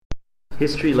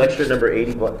History lecture number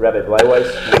 80, Rabbi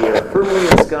Bleiweiss. We are firmly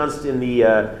ensconced in the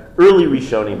early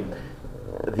Rishonim.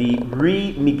 The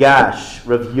Ri Migash,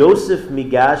 Rav Yosef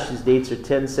Migash, his dates are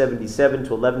 1077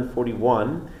 to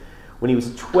 1141. When he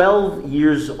was 12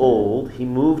 years old, he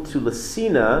moved to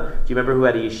Lassina. Do you remember who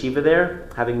had a yeshiva there,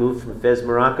 having moved from Fez,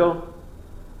 Morocco?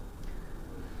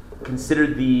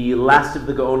 Considered the last of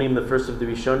the Gaonim, the first of the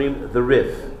Rishonim, the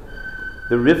Rif.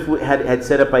 The Rif had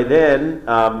set up by then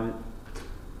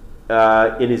in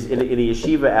a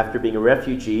yeshiva after being a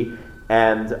refugee,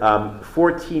 and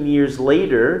 14 years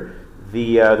later,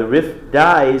 the Rif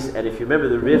dies, and if you remember,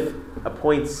 the Rif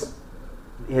appoints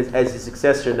as his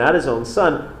successor not his own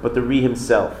son, but the Ri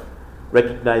himself,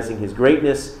 recognizing his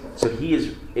greatness. So he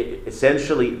is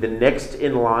essentially the next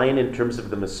in line in terms of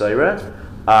the Masorah,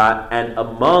 and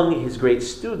among his great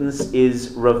students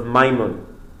is Rav Maimon.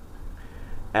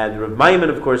 And Rav Maimon,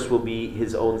 of course, will be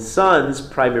his own son's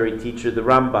primary teacher, the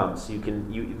Rambam. So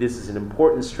this is an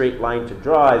important straight line to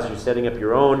draw as you're setting up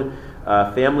your own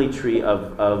family tree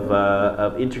of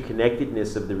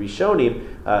interconnectedness of the Rishonim.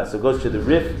 So it goes to the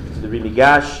Rif, to the Ri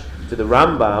Migash, to the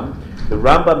Rambam. The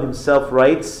Rambam himself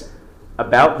writes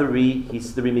about the Ri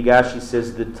Migash. He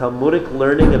says, the Talmudic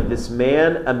learning of this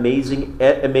man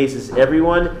amazes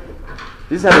everyone.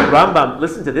 This is how the Rambam,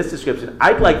 listen to this description.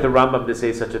 I'd like the Rambam to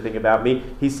say such a thing about me.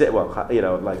 He said, well,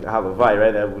 like Halavai,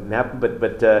 right? That wouldn't happen.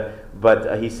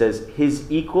 But he says, his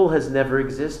equal has never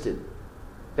existed.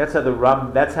 That's how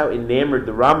enamored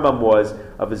the Rambam was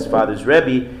of his father's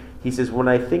Rebbe. He says, when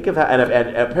I think of how,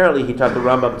 and apparently he taught the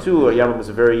Rambam too. Rambam was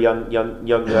a very young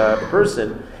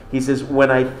person. He says,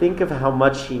 when I think of how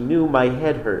much he knew, my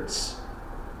head hurts.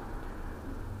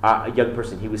 A young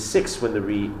person. He was 6 when the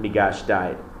Ri Migash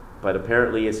died. But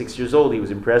apparently at 6 years old, he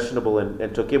was impressionable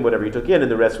and took in whatever he took in,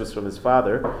 and the rest was from his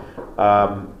father.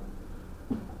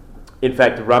 In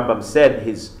fact, the Rambam said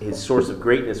his source of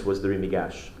greatness was the Ri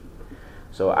Migash.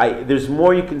 So there's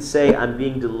more you can say. I'm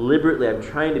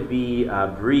trying to be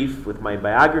brief with my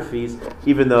biographies,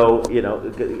 even though,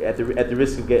 at the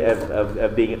risk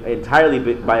of being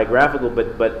entirely biographical,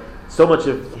 but so much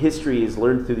of history is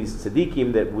learned through these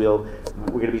tzaddikim that we're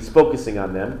going to be focusing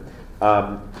on them.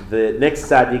 The next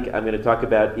tzaddik I'm going to talk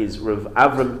about is Rav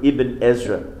Avram Ibn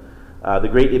Ezra, the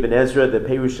great Ibn Ezra, the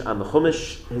Perush on the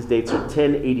Chumash. His dates are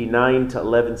 1089 to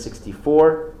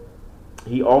 1164.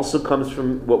 He also comes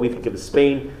from what we think of as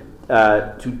Spain,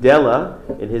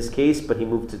 Tudela in his case, but he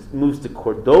moves to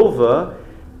Cordova,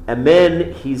 and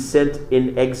then he's sent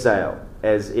in exile.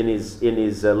 As in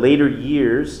his later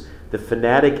years, the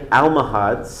fanatic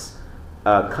Almohads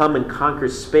come and conquer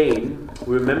Spain.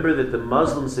 Remember that the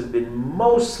Muslims have been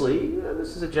mostly,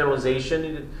 this is a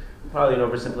generalization, probably an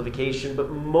oversimplification, but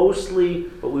mostly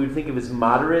what we would think of as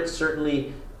moderate.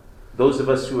 Certainly those of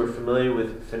us who are familiar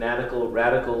with fanatical,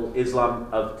 radical Islam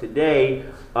of today,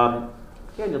 Daniel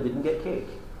didn't get cake.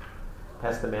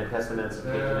 Pass the man some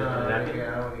cake.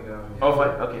 Oh, fine,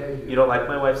 okay. You don't like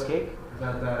my wife's cake?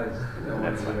 That's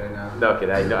fine. Right now. No,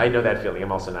 okay, I know that feeling.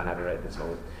 I'm also not having it right at this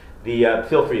moment.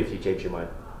 Feel free if you change your mind.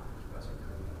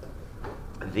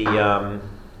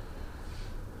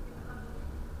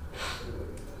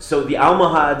 So the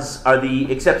Almohads are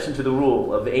the exception to the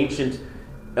rule of the ancient.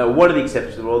 One of the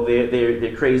exceptions to the rule.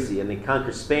 They're crazy and they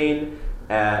conquer Spain.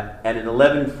 And in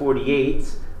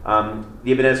 1148,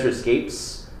 the Ibn Ezra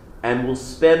escapes and will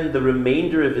spend the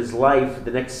remainder of his life,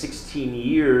 the next 16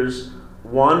 years,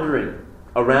 wandering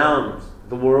around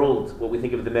the world. What we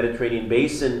think of the Mediterranean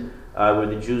basin. Where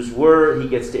the Jews were, he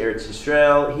gets to Eretz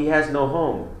Yisrael, he has no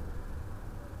home.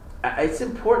 It's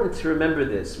important to remember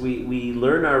this. We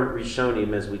learn our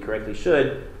Rishonim, as we correctly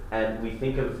should, and we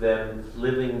think of them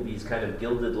living these kind of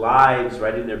gilded lives,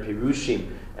 writing their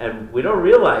Pirushim, and we don't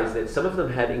realize that some of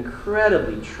them had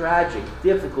incredibly tragic,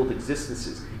 difficult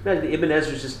existences. Imagine Ibn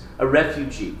Ezra is just a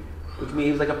refugee, which means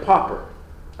he was like a pauper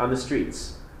on the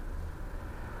streets.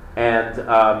 And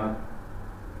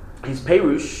his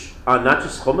Perush, not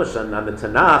just Chumash, on the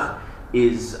Tanakh,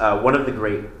 is one of the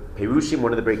great Perushim,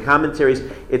 one of the great commentaries.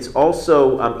 It's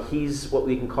also, he's what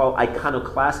we can call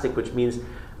iconoclastic, which means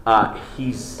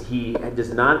he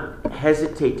does not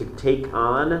hesitate to take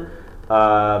on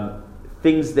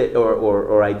things that,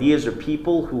 or ideas or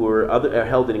people who are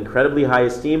held in incredibly high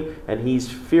esteem, and he's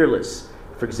fearless.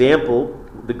 For example,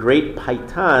 the great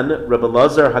Paitan, Rabbi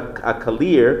Elazar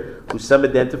HaKalir, who some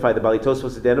identify, the Bali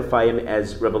Tosfos identify him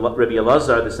as Rabbi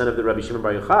Elazar, the son of the Rabbi Shimon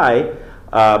Bar Yochai,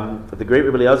 the great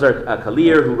Rabbi Elazar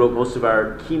HaKalir, who wrote most of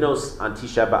our kinos on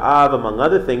Tisha B'Av, among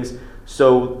other things.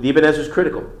 So the Ibn Ezra is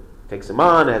critical. Takes him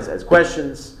on, has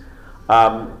questions.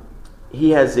 He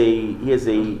has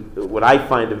a what I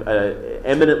find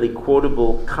eminently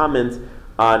quotable comment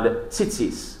on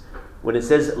tzitzis. When it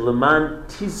says Leman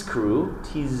tizkru,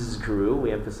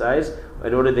 we emphasize,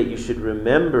 in order that you should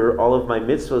remember all of my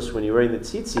mitzvos when you're wearing the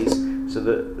tzitzis. So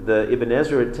the Ibn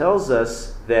Ezra tells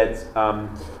us that,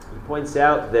 he points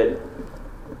out that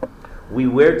we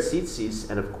wear tzitzis,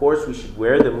 and of course we should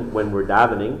wear them when we're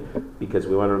davening, because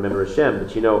we want to remember Hashem.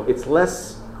 But it's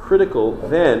less critical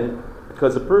then,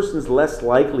 because a person's less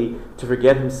likely to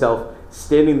forget himself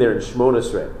standing there in Shemona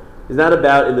Esrei. It's not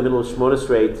about in the middle of Shemona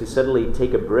Esrei to suddenly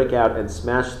take a brick out and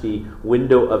smash the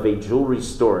window of a jewelry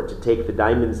store to take the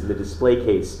diamonds in the display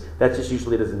case. That just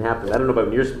usually doesn't happen. I don't know about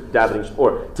when you're davening,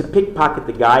 or to pickpocket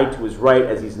the guy to his right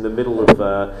as he's in the middle of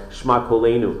Shema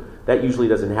Kolenu. That usually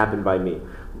doesn't happen by me.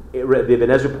 Ibn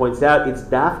Ezra points out it's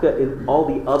dafka in all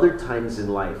the other times in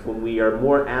life when we are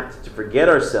more apt to forget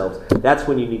ourselves. That's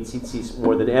when you need tzitzis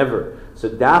more than ever. So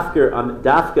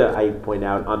dafka, I point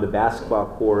out, on the basketball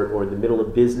court or in the middle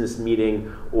of business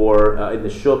meeting or in the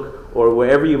shuk or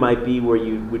wherever you might be where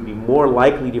you would be more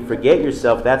likely to forget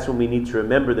yourself, that's when we need to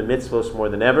remember the mitzvos more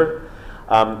than ever.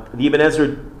 The Ibn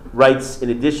Ezra writes, in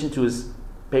addition to his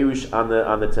perush on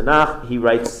the Tanakh, he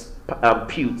writes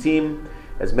piyutim.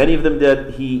 As many of them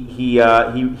did, he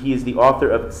is the author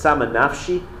of Sama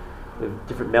Nafshi. We have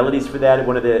different melodies for that.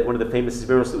 One of the famous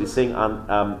zbiros that we sing on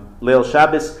Leil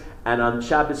Shabbos and on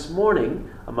Shabbos morning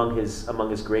among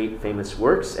his great famous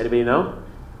works. Anybody know?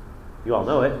 You all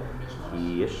know it.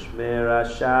 Ki yishmera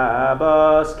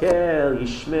Shabbos kel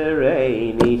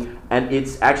yishmereini, and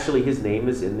it's actually his name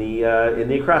is in the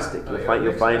acrostic.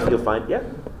 You'll find. Yeah.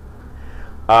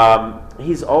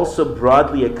 He's also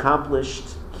broadly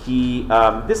accomplished.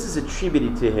 This is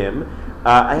attributed to him.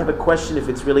 I have a question if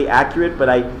it's really accurate, but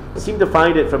I seem to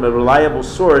find it from a reliable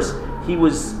source. He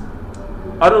was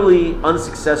utterly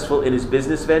unsuccessful in his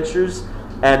business ventures,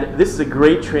 and this is a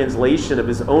great translation of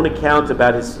his own account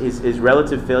about his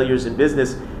relative failures in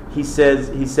business. He said,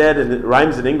 and it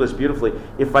rhymes in English beautifully,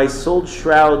 "If I sold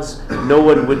shrouds, no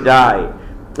one would die.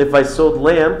 If I sold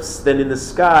lamps, then in the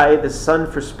sky the sun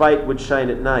for spite would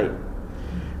shine at night."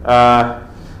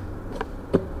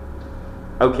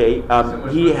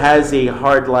 He has a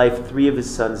hard life. 3 of his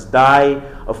sons die.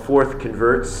 A 4th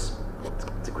converts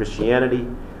to Christianity.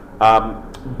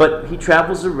 But he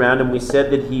travels around, and we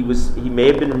said that he may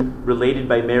have been related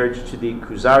by marriage to the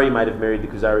Kuzari, might have married the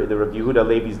Kuzari, the Rabbi Yehuda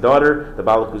Levi's daughter, the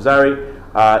Bala Kuzari.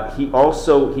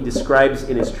 He describes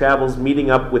in his travels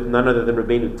meeting up with none other than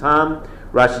Rabbeinu Tam,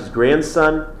 Rashi's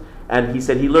grandson, and he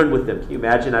said he learned with them. Can you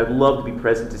imagine? I'd love to be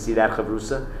present to see that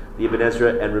chavrusa, the Ibn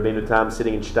Ezra and Rabbeinu Tam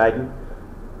sitting in Steigen.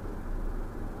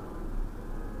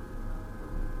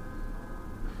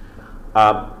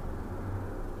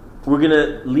 We're going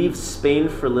to leave Spain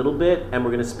for a little bit, and we're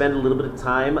going to spend a little bit of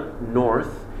time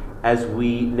north as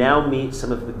we now meet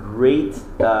some of the great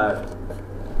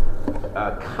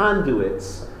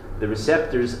conduits, the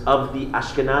receptors of the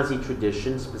Ashkenazi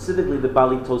tradition, specifically the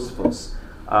Bali Tosfos,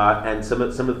 and some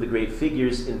of the great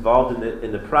figures involved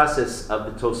in the process of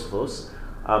the Tosfos.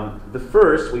 The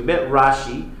first, we met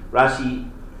Rashi.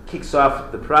 Rashi kicks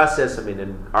off the process,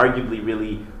 and arguably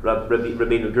really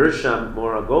Rabbeinu Gershom,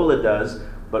 Mor Agola does,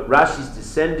 but Rashi's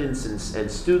descendants and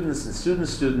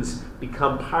students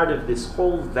become part of this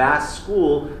whole vast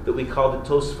school that we call the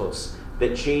Tosfos,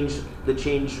 that change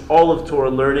all of Torah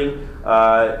learning,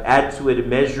 add to it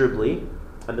immeasurably.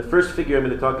 And the first figure I'm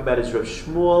going to talk about is Rav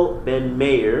Shmuel ben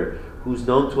Meir, who's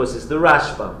known to us as the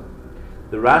Rashbam.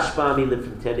 The Rashbam, he lived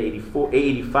from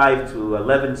 1085 to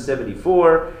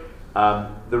 1174.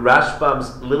 The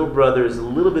Rashbam's little brother is a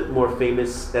little bit more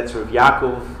famous. That's Rav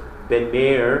Yaakov ben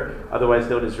Meir, otherwise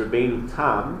known as Rabbeinu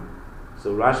Tam.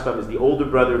 So Rashbam is the older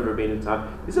brother of Rabbeinu Tam.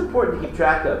 It's important to keep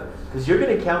track of, because you're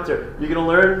going to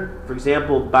learn, for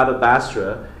example, Baba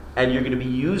Basra, and you're going to be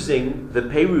using the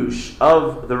Perush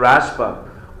of the Rashbam,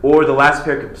 or the last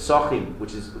parak of Pesachim,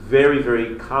 which is very,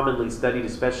 very commonly studied,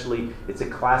 especially, it's a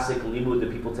classic limud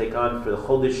that people take on for the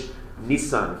Chodesh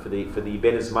Nisan, for the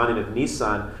Ben Zmanim of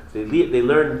Nisan. They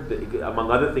learn,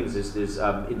 among other things, there's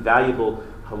invaluable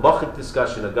halachic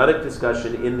discussion, agadic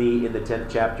discussion in the 10th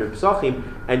chapter of Pesachim,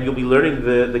 and you'll be learning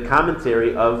the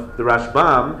commentary of the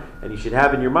Rashbam, and you should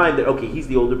have in your mind that, okay, he's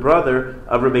the older brother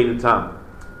of Rabbeinu Tam.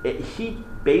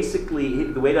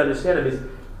 The way to understand him is,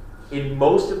 in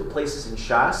most of the places in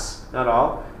Shas, not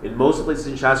all, in most of the places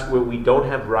in Shas where we don't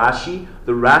have Rashi,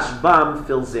 the Rashbam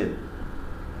fills in.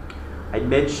 I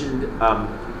mentioned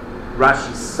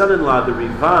Rashi's son-in-law, the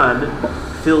Rivan,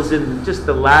 fills in just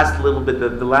the last little bit,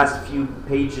 the last few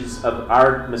pages of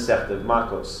our Masechta, of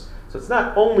Makos. So it's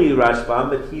not only the Rashbam,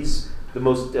 but he's the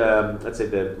most,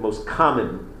 the most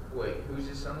common. Wait, who's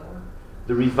his son-in-law?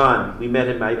 The Rivan. We met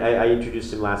him, I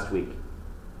introduced him last week.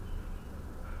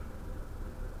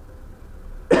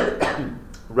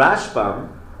 Rashbam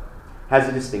has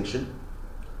a distinction.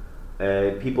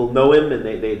 People know him and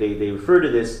they refer to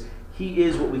this. He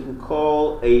is what we can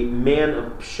call a man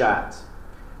of pshat.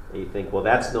 And you think, well,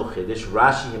 that's no chiddush.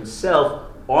 Rashi himself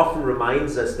often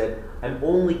reminds us that I'm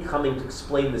only coming to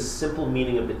explain the simple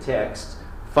meaning of the text.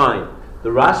 Fine. The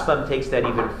Rashbam takes that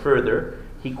even further.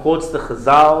 He quotes the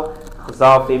Chazal.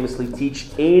 Chazal famously teach,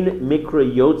 Ein mikra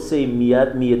yotze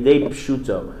miyadei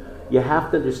pshuto. You have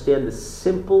to understand the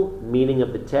simple meaning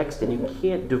of the text, and you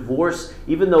can't divorce,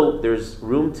 even though there's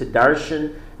room to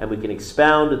darshan, and we can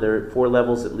expound, and there are 4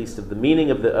 levels at least of the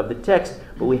meaning of the text,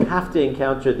 but we have to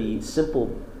encounter the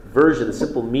simple version, the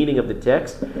simple meaning of the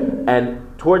text. And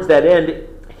towards that end,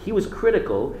 he was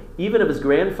critical, even of his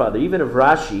grandfather, even of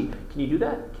Rashi. Can you do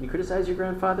that? Can you criticize your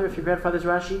grandfather if your grandfather's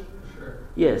Rashi? Sure.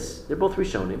 Yes, they're both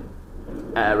Rishonim.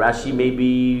 Rashi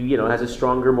maybe has a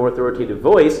stronger, more authoritative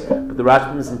voice, but the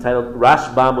Rashbam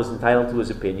was entitled to his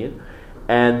opinion,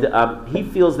 and he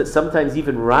feels that sometimes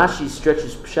even Rashi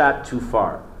stretches pshat too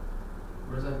far.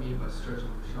 What does that mean by stretching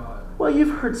pshat? Well,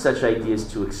 you've heard such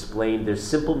ideas to explain there's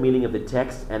simple meaning of the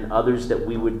text, and others that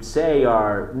we would say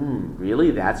are,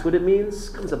 really, that's what it means?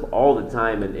 Comes up all the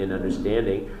time in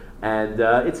understanding. And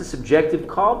it's a subjective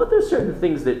call, but there's certain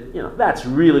things that, that's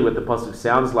really what the pasuk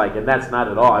sounds like, and that's not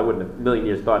at all. I wouldn't have a million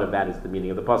years thought of that as the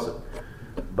meaning of the pasuk.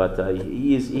 But the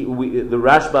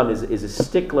Rashbam is a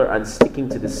stickler on sticking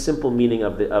to the simple meaning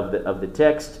of the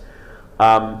text.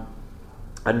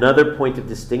 Another point of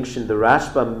distinction: the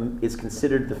Rashbam is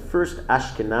considered the first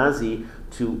Ashkenazi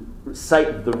to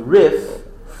cite the Rif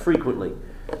frequently.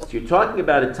 So you're talking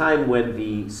about a time when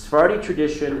the Sephardi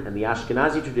tradition and the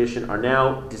Ashkenazi tradition are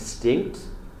now distinct.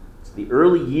 It's the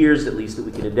early years, at least, that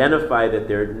we can identify that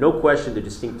they're, no question, they're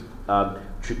distinct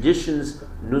traditions,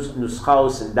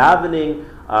 nuschaos and davening,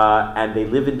 and they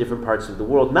live in different parts of the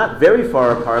world. Not very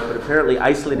far apart, but apparently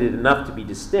isolated enough to be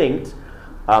distinct.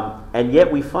 And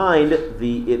yet we find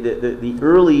the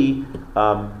early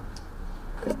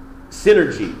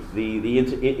synergy, the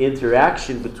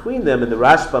interaction between them, and the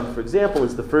Rashbam, for example,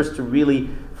 is the first to really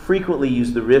frequently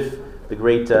use the Rif, the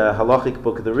great halachic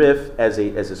book of the Rif, as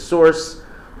a source.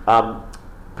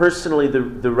 Personally, the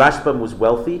Rashbam was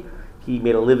wealthy. He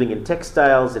made a living in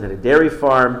textiles and had a dairy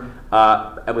farm.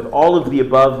 And with all of the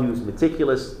above, he was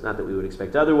meticulous, not that we would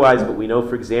expect otherwise, but we know,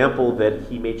 for example, that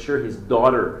he made sure his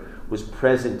daughter was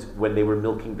present when they were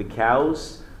milking the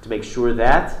cows to make sure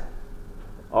that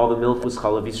all the milk was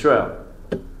Chalav Yisrael.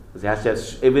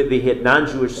 They had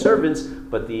non-Jewish servants,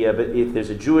 but if there's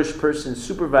a Jewish person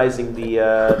supervising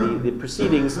the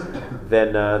proceedings,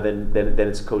 then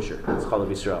it's kosher. It's Chalav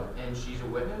Yisrael. And she's a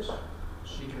witness?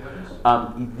 She can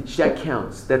witness? That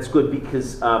counts. That's good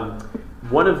because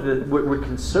we're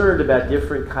concerned about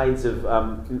different kinds of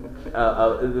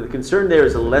the concern there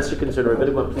is a lesser concern.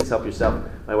 Rabbinic, please help yourself.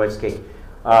 My wife's cake.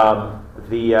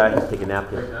 He's taking a nap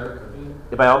here.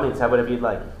 By all means, have whatever you'd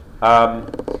like.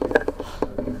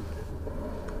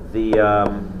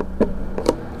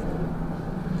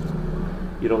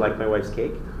 You don't like my wife's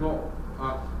cake? No,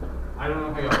 I don't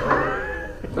know how you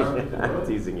I'm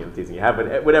teasing you. Have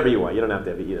whatever you want. You don't have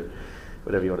to have it either.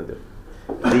 Whatever you want to do.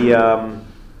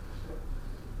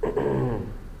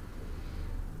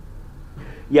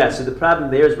 Yeah, so the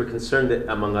problem there is we're concerned that,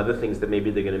 among other things, that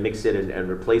maybe they're going to mix it and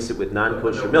replace it with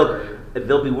non-kosher milk.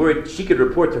 They'll be worried. She could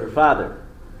report to her father.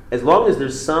 As long as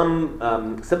there's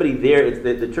somebody there,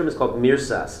 the term is called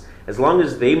mirsas. As long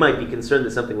as they might be concerned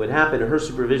that something would happen, her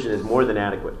supervision is more than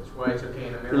adequate. That's why it's okay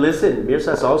in America. Listen,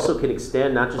 mirsas also can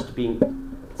extend not just to being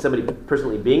somebody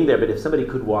personally being there, but if somebody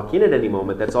could walk in at any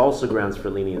moment, that's also grounds for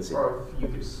leniency. Or if you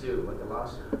could sue, like a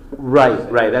lawsuit.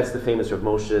 Right. That's the famous Rav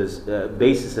Moshe's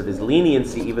basis of his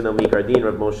leniency, even though Mikardin,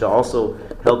 Rav Moshe also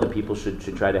held that people should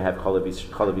try to have Chalav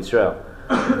Yisrael.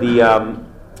 The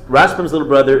Rashbam's little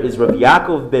brother is Rav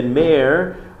Yaakov ben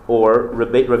Meir, or Rav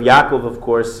Yaakov, of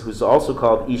course, who's also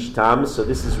called Ish Tam. So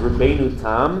this is Rabbeinu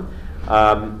Tam,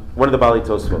 one of the Bali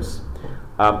Tosfos.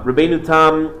 Rabbeinu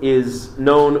Tam is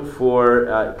known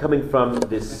for coming from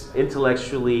this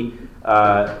intellectually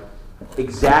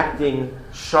exacting,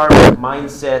 sharp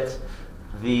mindset.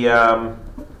 He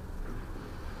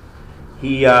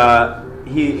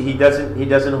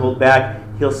doesn't hold back.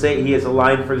 He'll say, he has a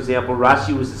line, for example,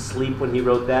 Rashi was asleep when he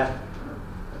wrote that.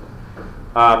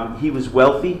 He was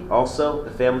wealthy also. The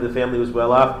family was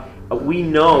well off. We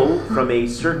know from a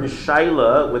certain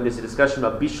shaila, when there's a discussion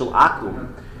about bishul akum,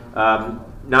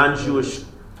 non-Jews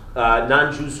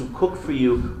who cook for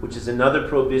you, which is another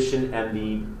prohibition, and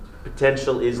the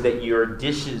potential is that your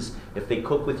dishes, if they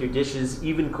cook with your dishes,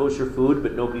 even kosher food,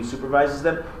 but nobody supervises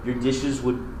them, your dishes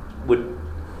would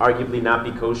arguably not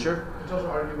be kosher. It's also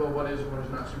arguable what is and what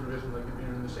is not supervision, like if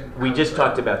you're in the We just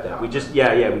talked about that. We just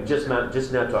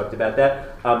now talked about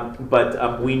that.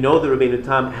 But we know that Rabbeinu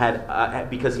Tam had,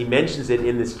 because he mentions it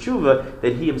in this tshuva,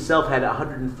 that he himself had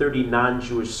 130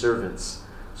 non-Jewish servants.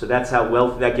 So that's how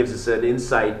wealthy. That gives us an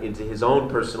insight into his own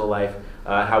personal life,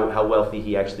 how wealthy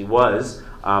he actually was.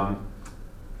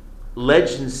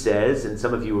 Legend says, and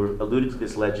some of you alluded to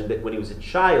this legend, that when he was a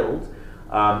child,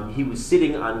 he was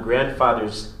sitting on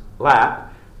grandfather's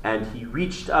lap, and he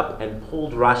reached up and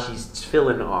pulled Rashi's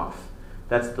tefillin off.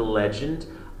 That's the legend.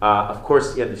 Of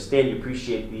course, you understand, you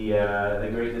appreciate the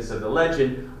greatness of the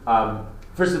legend.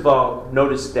 First of all,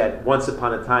 notice that once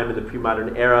upon a time in the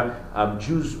pre-modern era,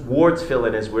 Jews wore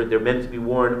tefillin as they're meant to be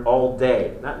worn all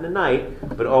day. Not in the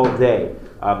night, but all day.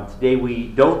 Today we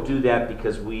don't do that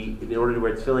because in order to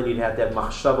wear tefillin, you'd have to have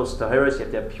machshavos taharos, you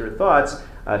have to have pure thoughts.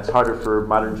 It's harder for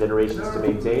modern generations to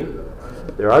maintain.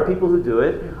 There are people who do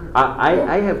it.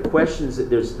 I have questions.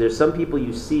 There's some people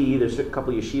you see. There's a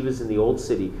couple of yeshivas in the old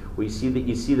city where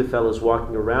you see the fellows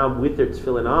walking around with their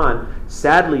tefillin on.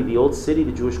 Sadly, the old city,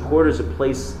 the Jewish quarter, is a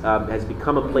place has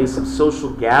become a place of social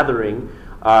gathering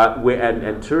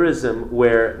and tourism,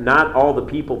 where not all the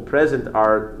people present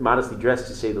are modestly dressed,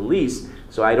 to say the least.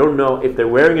 So I don't know if they're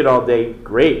wearing it all day.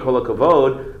 Great, kol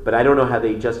hakavod, but I don't know how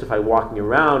they justify walking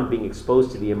around being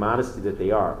exposed to the immodesty that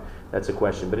they are. That's a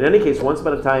question. But in any case, once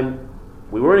upon a time,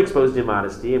 we weren't exposed to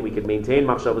immodesty, and we could maintain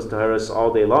machshavos taharos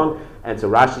all day long. And so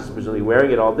Rashi's presumably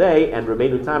wearing it all day, and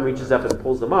Rabbeinu Tam reaches up and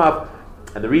pulls them off.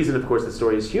 And the reason, of course, the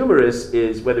story is humorous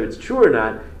is whether it's true or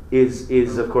not.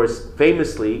 Is of course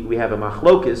famously we have a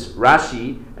machlokes,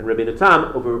 Rashi and Rabbeinu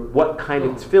Tam, over what kind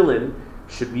of tefillin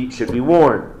should be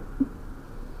worn.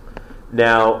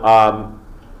 Now,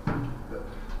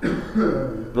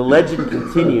 the legend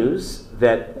continues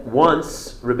that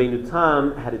once Rabbeinu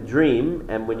Tam had a dream,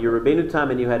 and when you're Rabbeinu Tam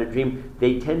and you had a dream,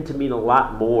 they tend to mean a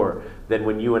lot more than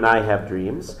when you and I have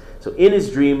dreams. So in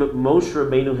his dream, Moshe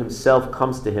Rabbeinu himself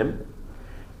comes to him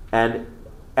and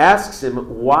asks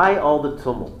him, why all the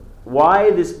tumult? Why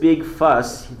this big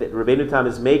fuss that Rabbeinu Tam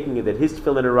is making, that his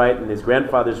tefillin are right and his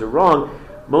grandfather's are wrong?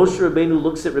 Moshe Rabbeinu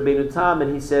looks at Rabbeinu Tam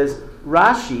and he says,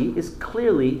 Rashi is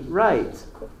clearly right.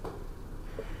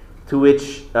 To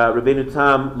which Rabbeinu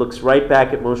Tam looks right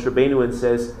back at Moshe Rabbeinu and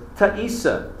says,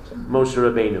 Ta'isa, Moshe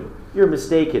Rabbeinu, you're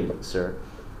mistaken, sir.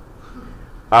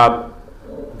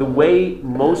 The way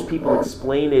most people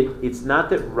explain it, it's not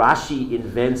that Rashi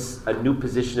invents a new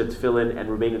position of tefillin and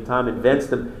Rabbeinu Tam invents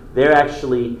them.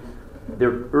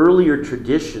 They're earlier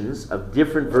traditions of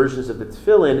different versions of the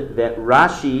tefillin that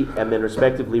Rashi and then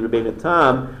respectively Rabbeinu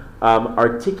Tam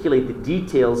articulate the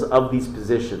details of these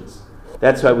positions.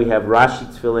 That's why we have Rashi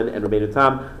tefillin and Rabbeinu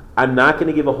Tam. I'm not going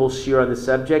to give a whole shir on the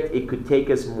subject. It could take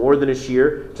us more than a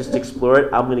shir just to explore it.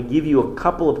 I'm going to give you a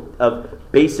couple of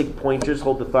basic pointers.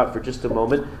 Hold the thought for just a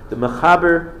moment. The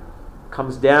Mechaber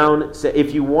comes down. So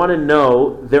if you want to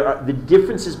know, there are the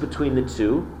differences between the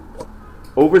two.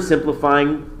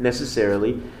 Oversimplifying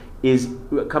necessarily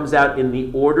comes out in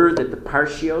the order that the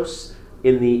parshios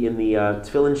in the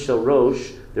Tefillin Shel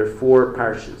Rosh. There are 4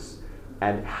 parshas,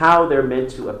 and how they're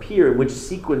meant to appear, in which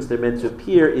sequence they're meant to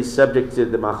appear, is subject to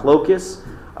the machlokes.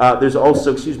 There's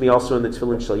also in the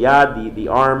Tefillin Shel Yad, the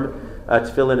arm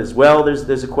tefillin as well.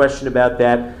 There's a question about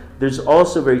that. There's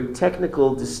also a very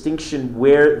technical distinction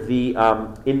where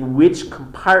in which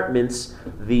compartments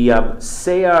the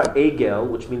se'ar egel,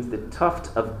 which means the tuft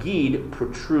of gid,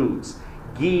 protrudes.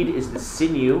 Gid is the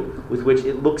sinew with which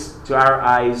it looks to our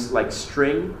eyes like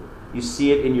string. You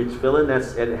see it in your tefillin.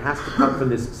 And it has to come from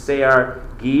this se'ar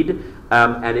gid.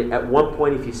 At one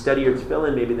point, if you study your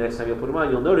tefillin, maybe the next time you'll put them on,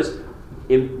 you'll notice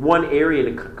in one area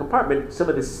in a compartment, some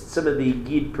of the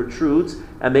gid protrudes,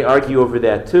 and they argue over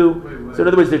that too. Wait. So in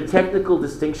other words, there are technical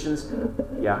distinctions.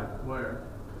 Yeah. Where?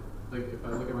 Like if I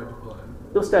look at my tefillin.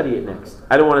 You'll study it next.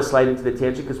 I don't want to slide into the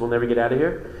tangent because we'll never get out of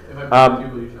here. If I put you,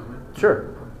 will you show me?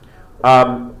 Sure.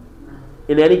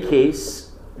 In any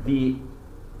case, the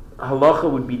halacha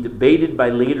would be debated by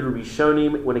later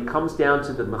Rishonim. When it comes down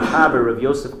to the Mechaber of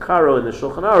Yosef Karo in the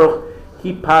Shulchan Aruch,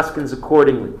 he paskins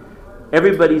accordingly.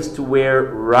 Everybody's to wear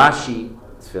Rashi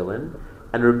tefillin,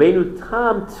 and Rabbeinu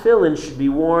Tam tefillin should be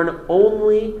worn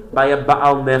only by a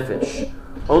Baal Nefesh,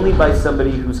 only by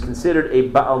somebody who's considered a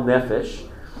Baal Nefesh.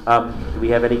 Do we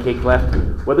have any cake left?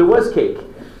 Well, there was cake.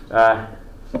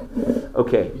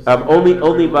 Okay.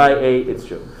 Only by a. It's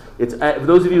true. It's for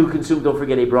those of you who consume. Don't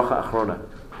forget a bracha achrona.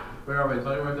 Where are we?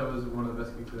 Tell you what, that was one of the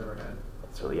best cakes I've ever had.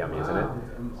 It's really yummy, isn't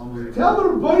it? Tell the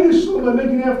Rebbeinu Shalom I'm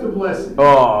making after blessing.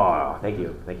 Oh, thank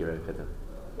you, Rabbi Fitton.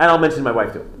 And I'll mention my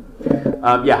wife too.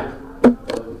 Yeah.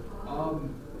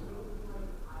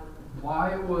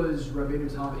 Why was Rabbeinu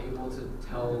Tam able to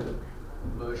tell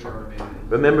Moshe Rabbeinu.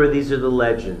 Remember, these are the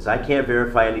legends. I can't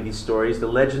verify any of these stories. The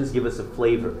legends give us a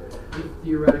flavor.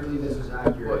 Theoretically, this is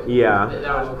accurate. Yeah.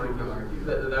 That was my comment.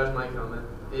 That was my comment.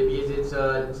 Because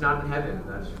it's not in heaven.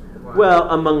 That's why. Well,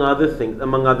 among other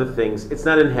things, it's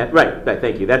not in heaven. Right,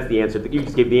 thank you. That's the answer. You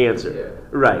just gave the answer. Yeah.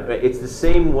 Right. It's the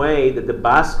same way that the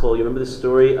Baskol, you remember the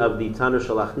story of the Tanur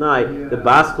Shalachnai, the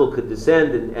Baskol could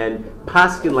descend and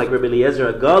paskin like Rabbi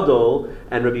Eliezer Agadol,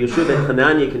 and Rabbi Yeshua ben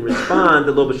Hanania can respond,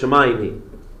 the Lo B'Shamayim.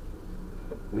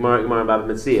 Gemara Bava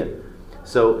Metzia.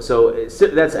 So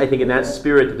that's, I think, in that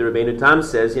spirit that the Rabbeinu Tam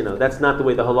says, that's not the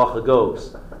way the halacha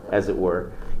goes, as it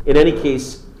were. In any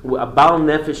case, a Baal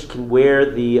Nefesh can wear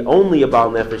only a Baal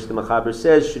Nefesh, the Machaber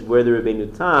says, should wear the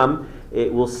Rabbeinu Tam.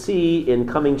 We'll see in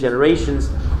coming generations,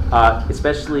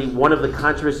 especially one of the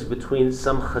controversies between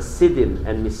some Hasidim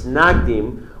and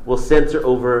Misnagdim will center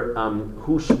over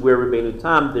who should wear Rabbeinu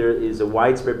Tam. There is a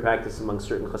widespread practice among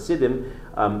certain Hasidim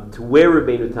to wear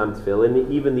Rabbeinu Tam tefillin,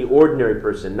 even the ordinary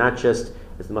person, not just,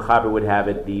 as the Machaber would have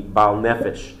it, the Baal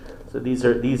Nefesh. So these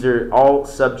are all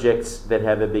subjects that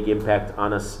have a big impact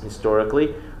on us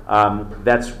historically.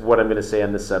 That's what I'm going to say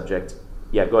on this subject.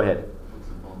 Yeah, go ahead.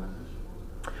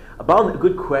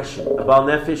 Good question. A Baal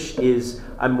Nefesh is,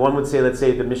 one would say, let's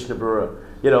say the Mishnah Berurah,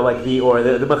 the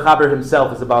Machaber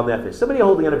himself is a Baal Nefesh. Somebody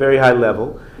holding on a very high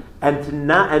level, and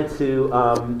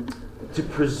to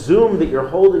presume that you're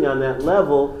holding on that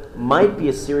level might be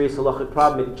a serious halachic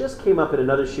problem. It just came up in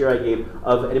another shir I gave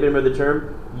of, anybody remember the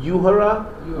term? Yuhara,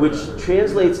 which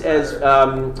translates as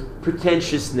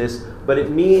pretentiousness, but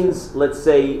it means, let's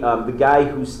say, the guy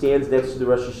who stands next to the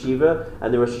Rosh Hashiva,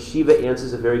 and the Rosh Hashiva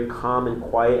answers a very calm and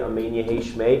quiet Amen Yehei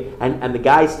Shmei, and the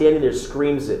guy standing there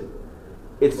screams it.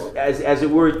 It's as it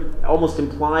were almost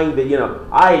implying that,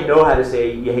 I know how to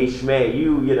say Yehei Shmei,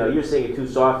 you're saying it too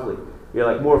softly. You're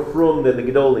like more frum than the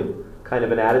Gedolim, kind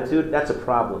of an attitude. That's a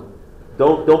problem.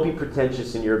 Don't be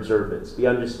pretentious in your observance. Be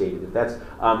understated. We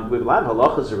have a lot of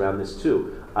halachas around this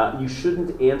too. You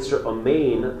shouldn't answer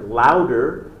Amen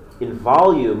louder in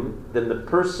volume than the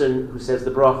person who says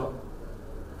the bracha,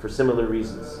 for similar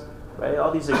reasons. Right?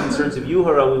 All these are concerns of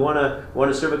Yuhara. We want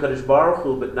to serve a Kadosh Baruch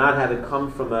Hu, but not have it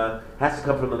has to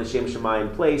come from a L'Shem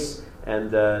Shemayim place.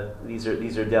 And these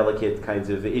are delicate kinds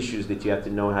of issues that you have to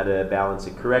know how to balance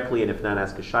it correctly, and if not,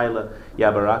 ask a shaila.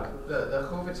 Yeah, Barak? The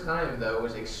Chofetz Chaim, though,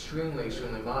 was extremely,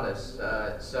 extremely modest.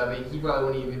 So he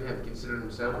probably wouldn't even have considered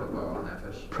himself a Baal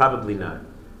Nefesh. Probably not.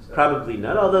 Probably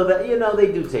not. Although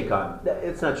they do take on.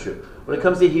 It's not true. When it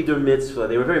comes to Hidur Mitzvah,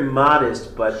 they were very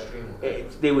modest, but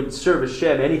they would serve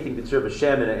Hashem, anything to serve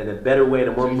Hashem in a better way, in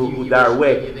a more muhudar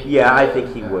way. Yeah, I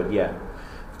think he would. Yeah.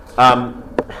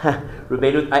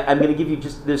 Rabbeinu, I'm going to give you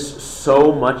there's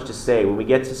so much to say. When we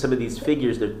get to some of these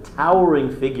figures, they're towering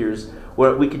figures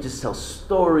where we could just tell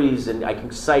stories, and I can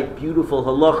cite beautiful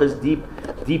halachas,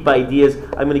 deep ideas.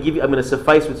 I'm going to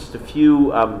suffice with just a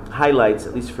few highlights,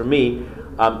 at least for me.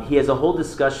 He has a whole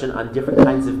discussion on different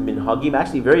kinds of minhagim,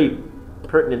 actually very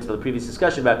pertinent to the previous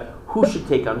discussion about who should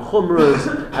take on chumras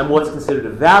and what's considered a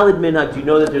valid minhag. Do you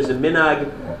know that there's a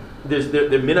minhag? There's the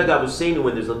minhag Avuseinu,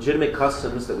 when there's legitimate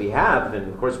customs that we have, and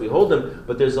of course we hold them,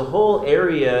 but there's a whole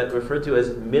area referred to as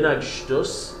minhag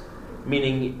shtus,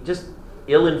 meaning just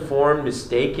ill-informed,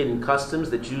 mistaken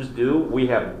customs that Jews do. We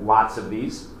have lots of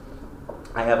these.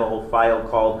 I have a whole file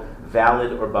called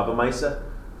Valid or Baba Maisa.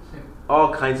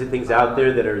 All kinds of things out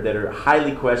there that are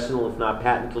highly questionable, if not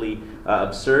patently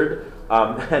absurd.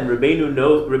 And Rabbeinu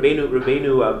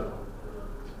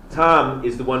Tam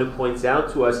is the one who points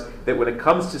out to us that when it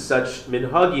comes to such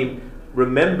minhagim,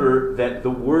 remember that the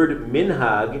word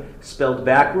minhag, spelled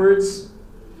backwards,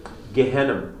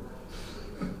 Gehenim.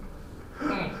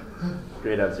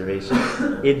 Great observation.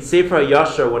 In Sefer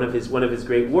HaYashar, one of his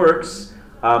great works,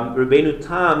 Rabbeinu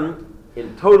Tam,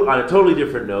 on a totally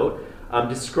different note,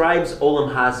 describes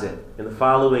Olam Hazeh in the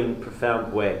following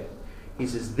profound way. He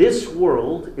says, this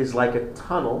world is like a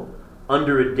tunnel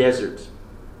under a desert.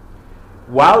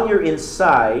 While you're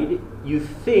inside, you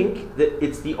think that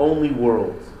it's the only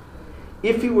world.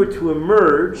 If he were to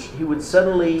emerge, he would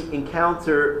suddenly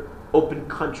encounter open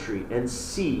country and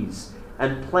seas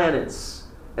and planets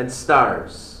and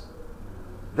stars.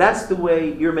 That's the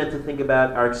way you're meant to think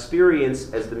about our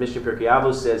experience. As the Mishnah Pirkei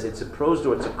Avos says, it's a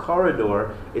prosdor, it's a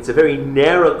corridor. It's a very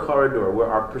narrow corridor where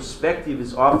our perspective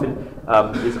is often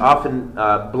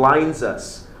blinds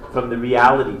us from the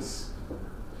realities.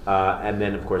 And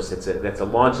then, of course, that's a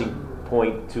launching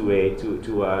point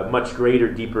to a much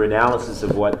greater, deeper analysis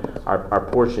of what our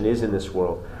portion is in this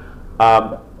world.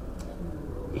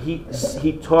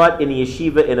 He taught in the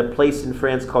yeshiva in a place in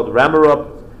France called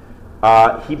Ramarop.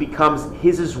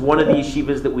 His is one of the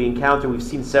yeshivas that we encounter. We've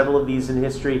seen several of these in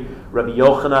history. Rabbi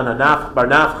Yochanan Bar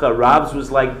Nafcha, Rav's was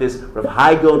like this. Rav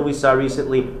Haigon we saw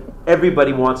recently.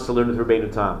 Everybody wants to learn with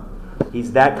Rabbeinu Tam.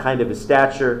 He's that kind of a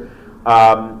stature.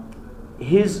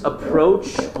 His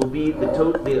approach will be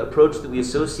the approach that we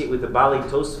associate with the Balei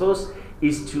Tosfos,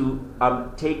 is to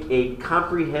take a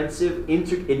comprehensive,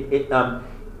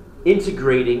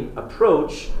 integrating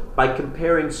approach by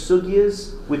comparing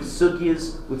sugyas with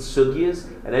sugyas with sugyas.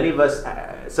 And any of us,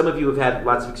 some of you have had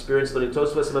lots of experience learning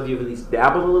Tosfos, some of you have at least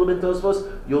dabbled a little bit in Tosfos,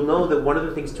 you'll know that one of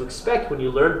the things to expect when you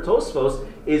learn Tosfos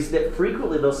is that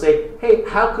frequently they'll say, hey,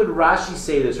 how could Rashi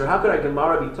say this? Or how could our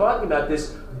Gemara be talking about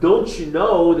this? Don't you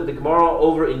know that the Gemara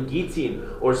over in Gittin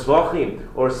or Zvachim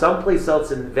or someplace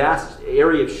else in the vast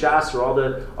area of Shas or all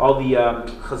the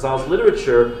Chazal's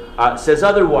literature says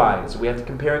otherwise? We have to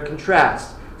compare and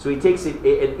contrast. So he takes an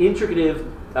integrative,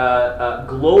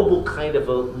 global kind of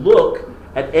a look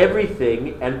at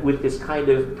everything, and with this kind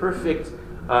of perfect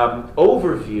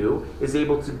overview, is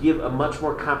able to give a much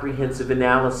more comprehensive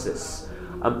analysis.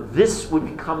 This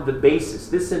would become the basis.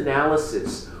 This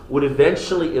analysis would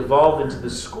eventually evolve into the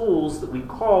schools that we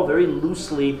call very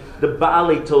loosely the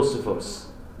Baalei Tosafos.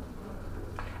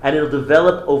 And it'll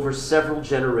develop over several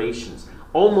generations.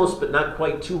 Almost, but not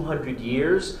quite 200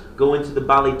 years, go into the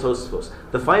Baalei Tosafos.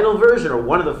 The final version, or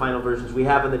one of the final versions, we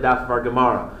have in the Daf of our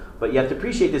Gemara. But you have to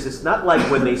appreciate this. It's not like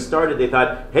when they started, they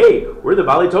thought, hey, we're the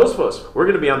Baalei Tosafos. We're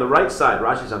going to be on the right side.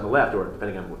 Rashi's on the left, or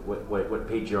depending on what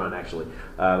page you're on, actually.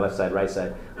 Left side, right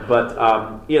side.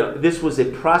 But, this was a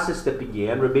process that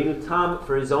began. Rabbeinu Tam,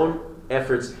 for his own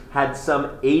efforts, had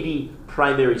some 80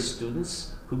 primary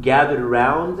students who gathered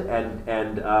around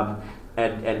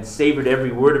and savored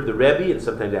every word of the Rebbe, and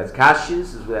sometimes that's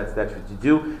kashis, that's what you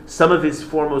do. Some of his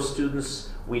foremost students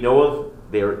we know of,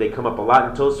 they come up a lot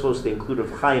in Tosfos. They include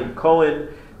Rav Chaim Cohen.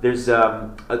 There's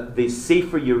the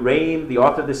Sefer Yereim, the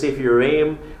author of the Sefer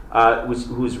Yereim,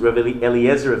 who's Rav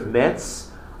Eliezer of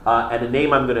Metz, and a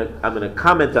name I'm gonna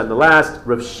comment on the last,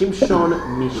 Rav Shimshon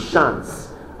Mishans,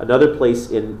 another place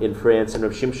in France, and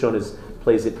Rav Shimshon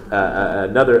plays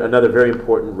another very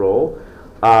important role.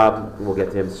 We'll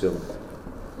get to him soon.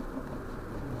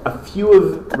 A few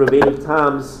of Rabbeinu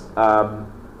Tam's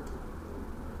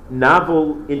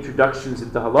novel introductions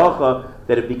into halacha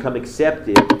that have become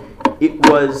accepted, it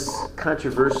was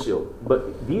controversial.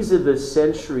 But these are the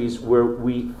centuries where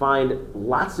we find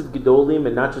lots of Gedolim,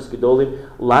 and not just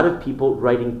Gedolim, a lot of people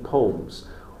writing poems.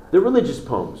 They're religious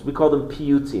poems. We call them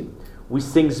piyutim. We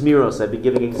sing Zmiros. I've been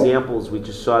giving examples. We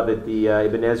just saw that the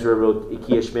Ibn Ezra wrote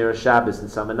Ikiyah Shmera Shabbos and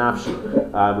Samanafshi.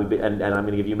 And I'm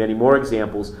going to give you many more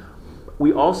examples.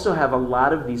 We also have a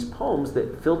lot of these poems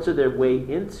that filter their way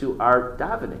into our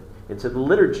davening, into the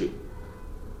liturgy.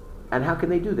 And how can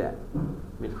they do that? I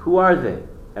mean, who are they?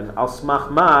 And al smach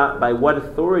ma, by what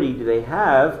authority do they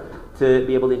have to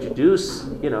be able to introduce,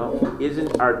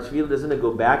 isn't our tefillah, doesn't it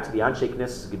go back to the Anshe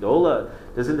Knesset Gedola?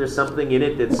 Doesn't there something in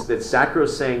it that's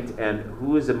sacrosanct, and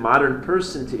who is a modern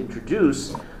person to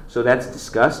introduce? So that's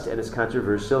discussed and is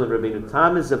controversial, and Rabbeinu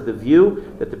Tam is of the view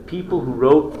that the people who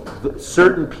wrote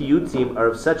certain piyutim are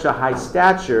of such a high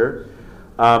stature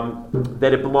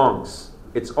that it belongs.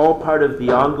 It's all part of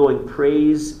the ongoing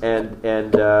praise and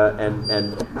shevach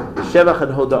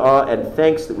and hoda'ah and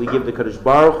thanks that we give to Kadosh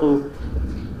Baruch Hu.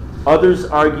 Others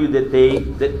argue that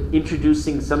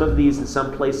introducing some of these in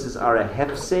some places are a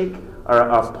hefsek, are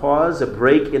a pause, a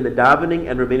break in the davening,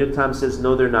 and Rabbeinu Tam says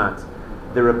no, they're not.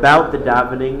 They're about the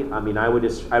davening. I mean, I would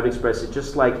express it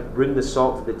just like bring the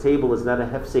salt to the table is not a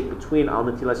hefsek between al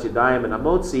netilas yadayim and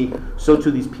amotzi, so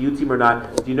too these piyutim are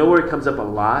not. Do you know where it comes up a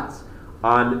lot?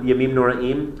 On Yamim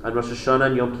Noraim, on Rosh Hashanah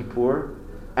and Yom Kippur.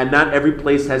 And not every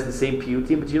place has the same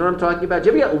piyutim, but do you know what I'm talking about?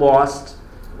 Do you ever get lost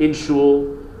in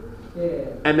shul? Yeah.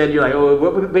 And then you're like, oh,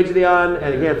 what page are they on?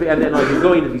 And then like you're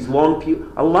going to these long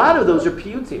piyutim. A lot of those are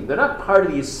piyutim. They're not part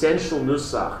of the essential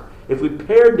nusach. If we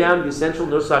pared down the essential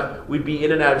nusach, we'd be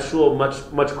in and out of shul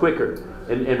much quicker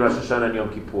in Rosh Hashanah and Yom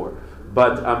Kippur.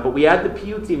 But we add the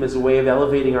piyutim as a way of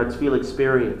elevating our tefillah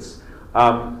experience.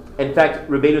 In fact,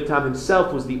 Rabbeinu Tam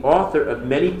himself was the author of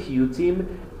many piyutim,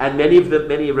 and many of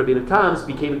Rabbeinu Tam's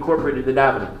became incorporated in the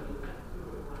davening.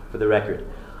 For the record,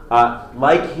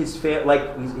 like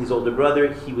his older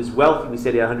brother, he was wealthy. We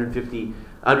said he had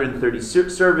 130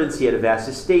 servants. He had a vast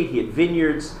estate. He had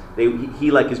vineyards.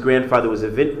 He, like his grandfather, was a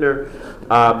vintner.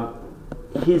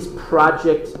 His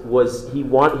project was he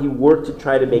worked to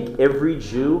try to make every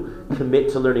Jew commit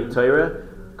to learning Torah,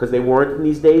 because they weren't in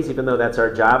these days. Even though that's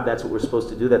our job, that's what we're supposed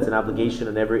to do. That's an obligation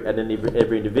on every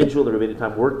individual. The Rabbeinu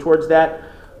Tam worked towards that.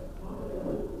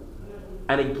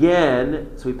 And again,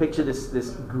 so we picture this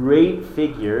great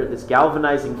figure, this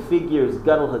galvanizing figure, who's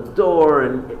Gadol Hador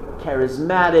and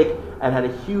charismatic, and had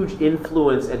a huge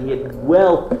influence, and he had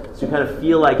wealth, so you kind of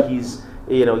feel like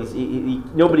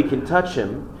nobody can touch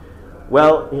him.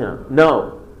 Well,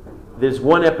 no. There's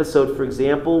one episode, for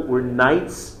example, where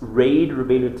knights raid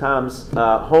Rabbeinu Tam's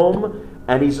home,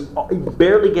 and he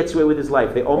barely gets away with his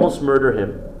life. They almost murder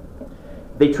him.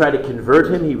 They try to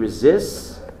convert him. He resists.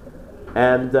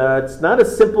 And it's not a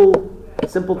simple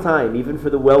time, even for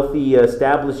the wealthy,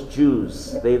 established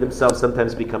Jews. They themselves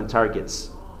sometimes become targets.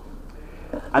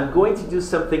 I'm going to do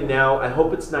something now. I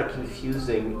hope it's not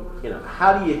confusing.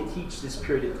 How do you teach this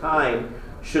period of time?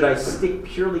 Should I stick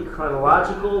purely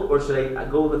chronological, or should I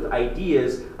go with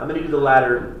ideas? I'm going to do the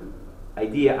latter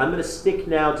idea. I'm going to stick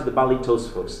now to the Bali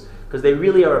Tosfos, because they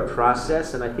really are a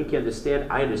process, and I think you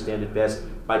understand. I understand it best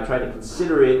by trying to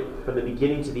consider it from the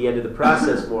beginning to the end of the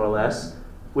process, more or less,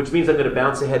 which means I'm going to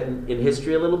bounce ahead in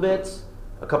history a little bit,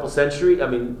 a century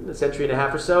and a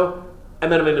half or so,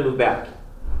 and then I'm going to move back.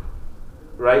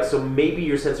 Right? So maybe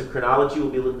your sense of chronology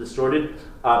will be a little distorted.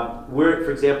 We're,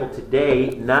 for example, today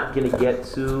not going to get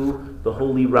to the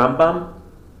Holy Rambam.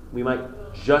 We might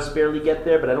just barely get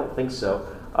there, but I don't think so.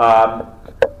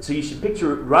 So you should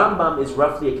picture Rambam is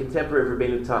roughly a contemporary of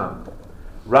Rabbeinu Tam.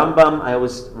 Rambam, I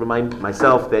always remind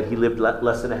myself that he lived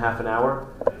less than a half an hour.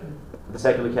 The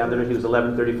secular calendar, he was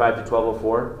 1135 to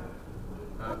 1204.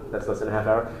 That's less than a half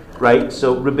hour. Right?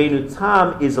 So Rabbeinu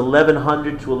Tam is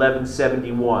 1100 to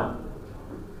 1171.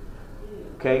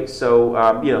 Okay, so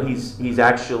he's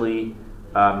actually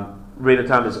Rabbeinu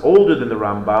Tam is older than the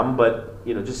Rambam, but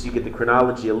just so you get the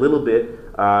chronology a little bit.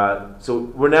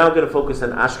 So we're now going to focus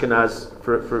on Ashkenaz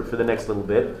for the next little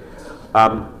bit.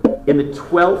 In the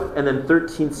 12th and then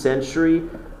 13th century,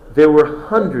 there were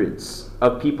hundreds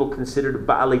of people considered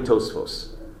Ba'alei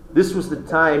Tosfos. This was the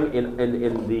time in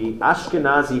the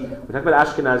Ashkenazi. We talk about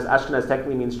Ashkenaz. Ashkenaz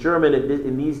technically means German.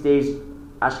 In these days,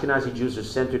 Ashkenazi Jews are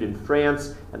centered in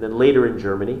France and then later in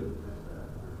Germany.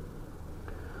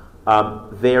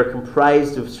 They are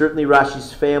comprised of certainly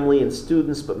Rashi's family and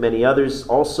students, but many others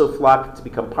also flock to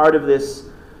become part of this.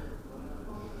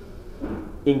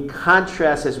 In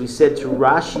contrast, as we said, to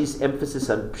Rashi's emphasis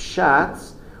on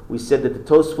Pshat, we said that the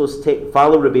Tosfos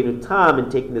follow Rabbeinu Tam in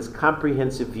taking this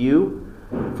comprehensive view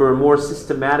for a more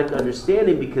systematic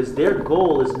understanding, because their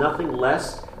goal is nothing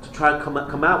less to try to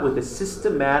come out with a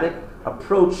systematic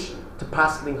approach to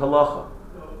paskening halacha.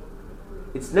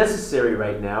 It's necessary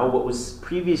right now. What was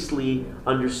previously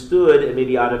understood and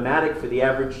maybe automatic for the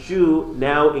average Jew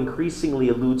now increasingly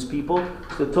eludes people.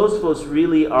 So Tosfos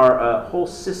really are a whole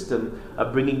system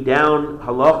of bringing down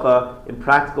halacha in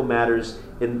practical matters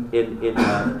in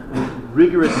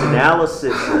rigorous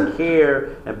analysis and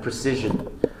care and precision.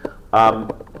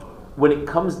 When it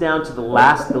comes down to the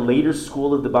later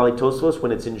school of the Bali Tosfos,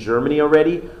 when it's in Germany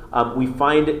already, we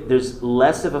find there's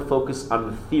less of a focus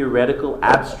on the theoretical,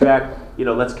 abstract,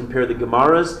 let's compare the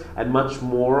Gemaras, and much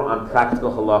more on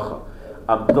practical halacha.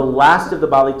 The last of the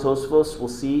Bali Tosfos, we'll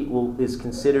see, is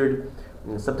considered,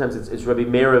 sometimes it's Rabbi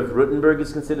Meir of Rutenberg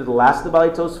is considered the last of the Bali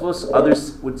Tosfos.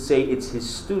 Others would say it's his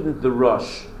student, the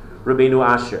Rosh, Rabbeinu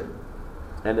Asher.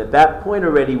 And at that point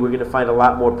already, we're going to find a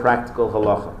lot more practical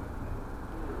halacha.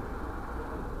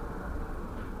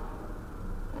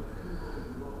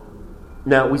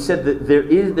 Now, we said that there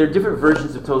are different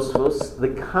versions of Tosfos. The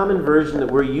common version that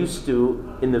we're used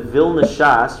to in the Vilna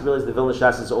Shas, you realize the Vilna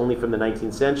Shas is only from the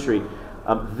 19th century,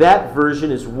 that version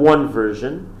is one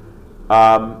version.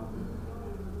 That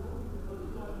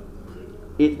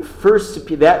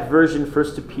version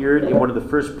first appeared in one of the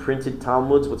first printed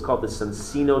Talmuds, what's called the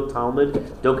Soncino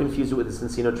Talmud. Don't confuse it with the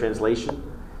Soncino translation.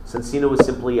 Soncino was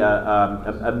simply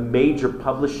a major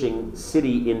publishing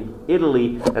city in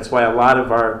Italy. That's why a lot of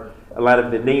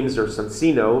the names are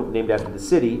Soncino, named after the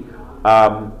city.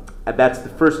 And that's the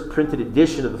first printed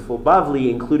edition of the full Bavli,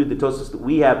 included the Tosfos that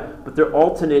we have, but they're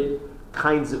alternate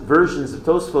kinds of versions of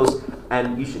Tosfos,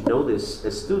 and you should know this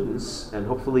as students, and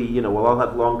hopefully, we'll all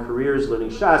have long careers learning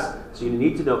Shas, so you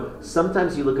need to know,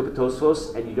 sometimes you look up a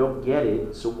Tosfos and you don't get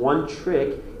it, so one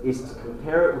trick is to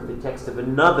compare it with the text of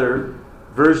another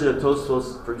version of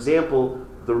Tosfos. For example,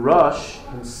 the Rosh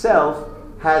himself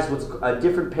has what's a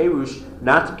different Perush,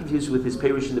 not to confuse with his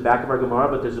Perush in the back of our Gemara,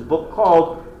 but there's a book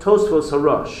called Tosfos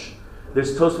HaRosh.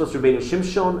 There's Tosfos Rabbeinu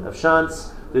Shimshon of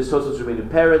Shantz, there's Tosfos Rabbeinu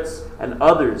Peretz, and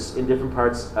others in different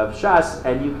parts of Shas,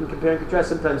 and you can compare and contrast.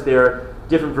 Sometimes there are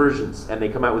different versions, and they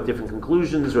come out with different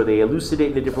conclusions, or they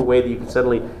elucidate in a different way that you can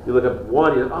suddenly, you look up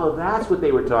one, you're like, oh, that's what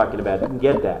they were talking about. You can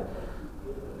get that.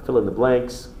 Fill in the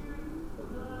blanks.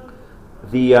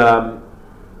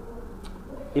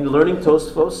 in learning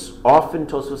Tosfos, often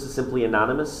Tosfos is simply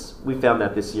anonymous. We found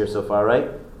that this year so far, right?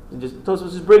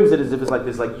 Tosfos just brings it as if it's like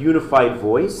this like unified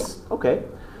voice. Okay.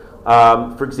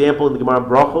 For example, in the Gemara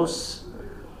Brachos,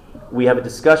 we have a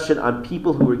discussion on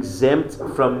people who are exempt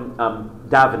from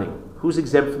davening. Who's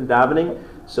exempt from davening?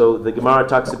 So the Gemara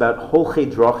talks about holchei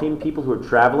drachim, people who are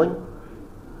traveling.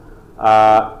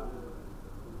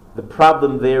 The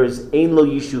problem there is ein lo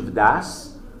yishuv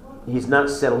das. He's not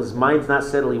settled. His mind's not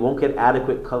settled. He won't get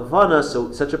adequate kavana.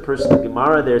 So such a person, the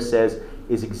Gemara there says,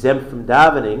 is exempt from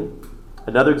davening.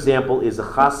 Another example is a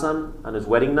chasan on his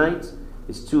wedding night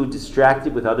is too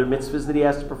distracted with other mitzvahs that he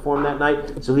has to perform that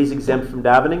night, so he's exempt from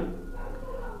davening.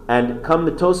 And come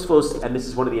the Tosfos, and this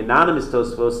is one of the anonymous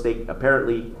Tosfos, they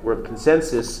apparently were of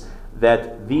consensus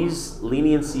that these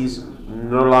leniencies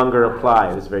no longer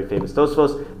apply. This very famous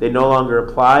Tosfos, they no longer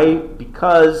apply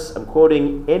because, I'm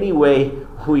quoting, anyway,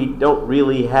 we don't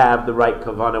really have the right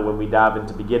kavanah when we daven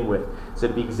to begin with. So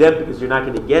to be exempt because you're not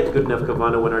going to get good enough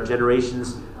kavanah when our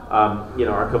generations,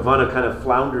 our kavanah kind of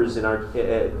flounders in our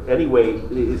anyway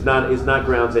is not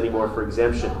grounds anymore for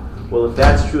exemption. Well, if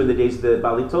that's true in the days of the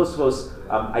Bali Tosfos,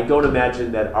 I don't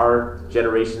imagine that our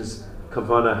generation's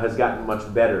kavanah has gotten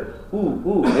much better.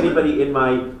 Anybody in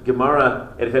my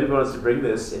Gemara, and if anyone wants to bring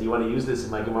this and you want to use this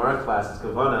in my Gemara class, it's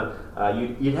kavanah,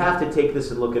 you'd have to take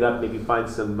this and look it up, maybe find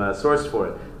some source for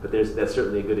it. But that's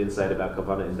certainly a good insight about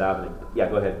kavanah and davening. Yeah,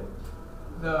 go ahead.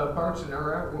 The Bar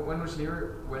Tanura, when was he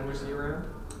around?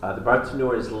 The Bar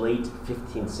Tanura is late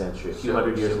 15th century, a few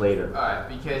hundred years later.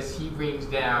 Because he brings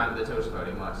down the Tosfot,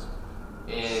 he must.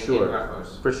 In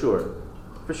Brachos. For sure.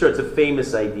 It's a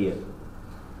famous idea.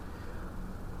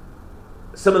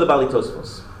 Some of the Bali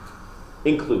Tosfos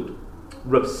include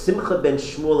Reb Simcha ben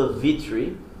Shmuel of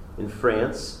Vitry in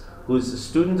France, who's a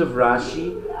student of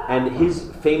Rashi, and his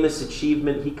famous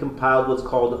achievement, he compiled what's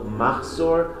called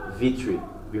Machzor Vitry.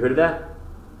 Have you heard of that?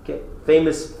 Okay,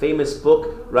 famous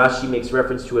book. Rashi makes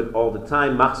reference to it all the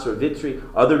time. Machzor Vitry.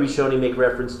 Other Rishonim make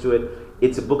reference to it.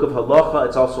 It's a book of halacha.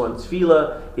 It's also on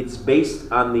tefillah. It's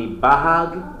based on the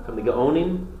Bahag from the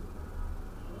Gaonim.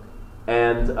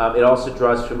 And it also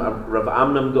draws from Rav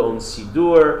Amnam Gaon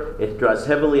Sidur. It draws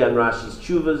heavily on Rashi's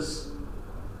Chuvas.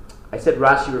 I said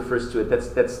Rashi refers to it. That's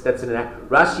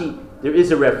Rashi. There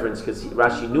is a reference because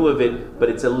Rashi knew of it, but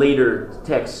it's a later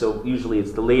text. So usually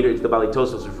it's the Bali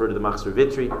Tosfos refer to the Machzor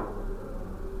Vitry.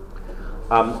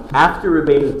 After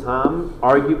Rabbeinu Tam,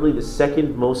 arguably the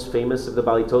second most famous of the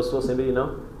Bali Tosfos. Anybody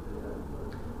know?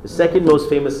 The second most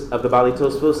famous of the Bali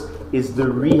Tosfos is the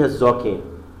Ri HaZoken.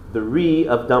 The Ri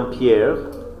of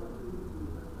Dampierre,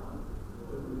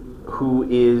 who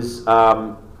is, he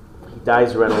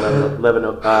dies around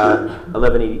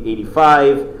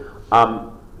 1185.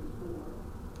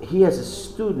 He has a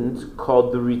student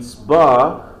called the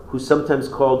Ritzba, who's sometimes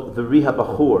called the Ri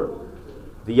HaBachur.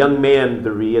 The young man,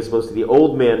 the Ri, as opposed to the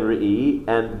old man, Ri,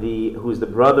 and who is the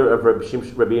brother of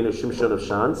Rabbeinu Shimshon of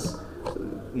Shantz.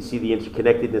 You see the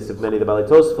interconnectedness of many of the Bali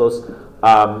Tosfos.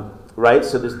 Right,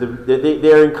 so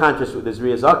they're in contrast with there's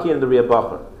Ri HaZoken and the Ri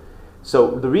HaBachur.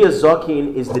 So the Ri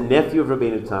HaZoken is the nephew of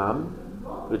Rabbeinu Tam,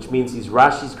 which means he's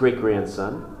Rashi's great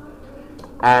grandson,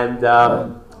 and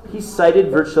he's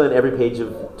cited virtually on every page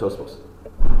of Tosfos,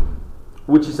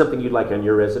 which is something you'd like on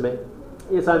your resume.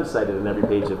 Yes, I'm cited on every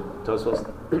page of Tosfos.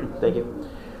 Thank you.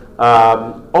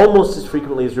 Almost as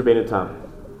frequently as Rabbeinu Tam.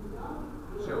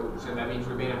 So that means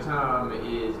Rabbeinu Tam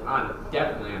is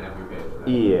definitely on every page, right?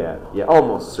 Yeah,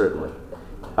 almost certainly.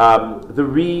 The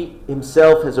Ri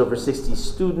himself has over 60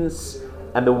 students,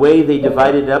 and the way they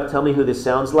divided it up, tell me who this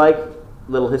sounds like,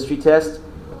 little history test.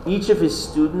 Each of his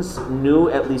students knew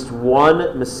at least one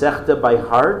Masechta by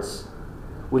heart,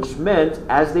 which meant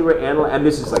as they were analyzing, and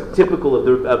this is like typical of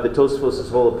the Tosfos'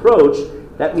 whole approach,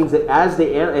 that means that as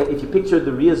they, if you picture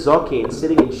the Ri HaZoken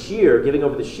sitting in Shir, giving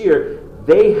over the Shir,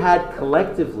 they had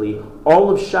collectively all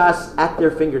of Shas at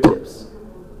their fingertips.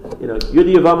 You're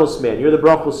the Yevamos man, you're the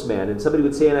Brachos man, and somebody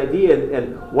would say an idea,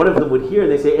 and one of them would hear,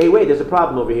 and they say, hey, wait, there's a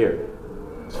problem over here.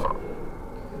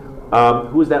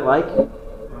 Who is that like?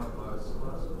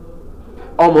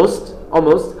 Almost,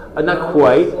 not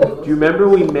quite. Do you remember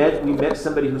we met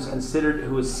somebody who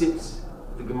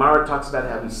the Gemara talks about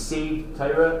how he saved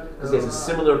Torah because he has a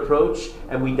similar approach,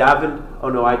 and we davened. Oh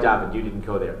no, I davened. You didn't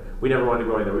go there. We never wanted to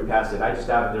go in there. We passed it. I just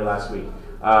davened there last week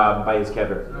by his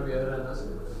kever.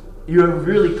 You're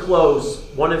really close.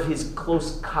 One of his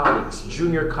close colleagues,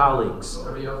 junior colleagues,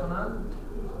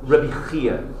 Rabbi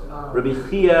Chia. Rabbi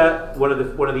Chia, one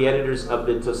of the editors of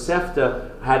the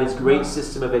Tosefta, had his great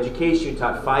system of education. He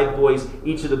taught 5 boys.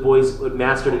 Each of the boys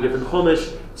mastered a different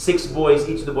chumash. 6 boys.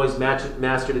 Each of the boys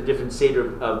mastered a different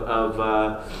seder of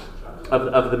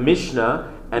the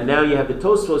Mishnah. and now you have the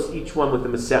Tosfos, each one with the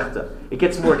Masechta. It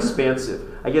gets more expansive.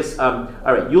 I guess, all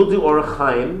right, you'll do Orach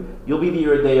Chaim, you'll be the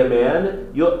Yeridea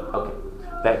man, okay.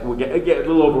 That will get a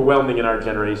little overwhelming in our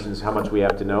generations, how much we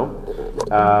have to know.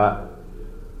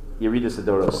 Yeridas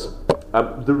Adoros.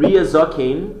 The Ria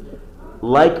Zaken,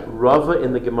 like Rava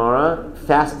in the Gemara,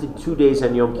 fasted 2 days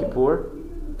on Yom Kippur.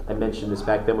 I mentioned this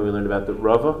back then when we learned about the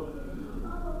Rava.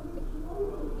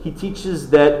 He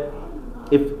teaches that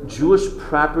if Jewish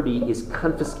property is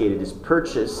confiscated, is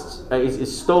purchased,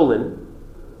 is stolen,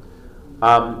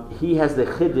 he has the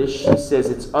Chiddush. He says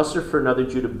it's usher for another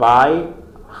Jew to buy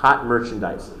hot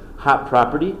merchandise, hot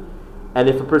property, and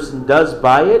if a person does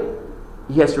buy it,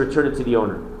 he has to return it to the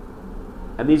owner.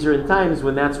 And these are in times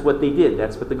when that's what they did.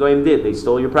 That's what the Goyim did. They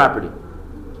stole your property.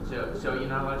 So you're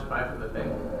not allowed to buy from the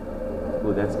bank?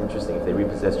 Oh, that's interesting. If they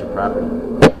repossessed your property,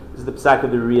 this is the psak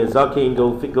of the Ria Zaken.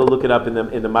 Go look it up in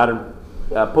the modern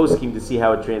poskim to see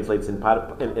how it translates in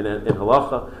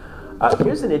halacha.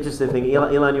 Here's an interesting thing.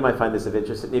 Elon, you might find this of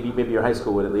interest. Maybe your high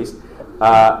school would at least.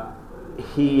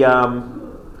 He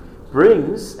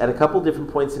brings at a couple different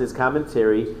points in his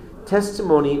commentary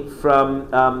testimony from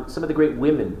some of the great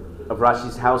women of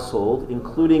Rashi's household,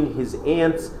 including his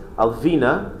aunt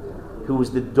Alvina, who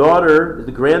was the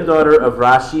granddaughter of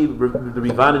Rashi, the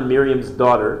Rivan and Miriam's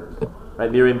daughter, right?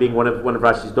 Miriam being one of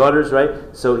Rashi's daughters, right?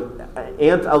 So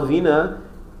Aunt Alvina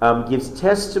gives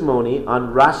testimony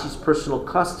on Rashi's personal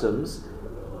customs,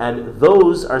 and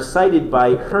those are cited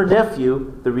by her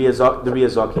nephew, the Ria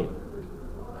Zaken.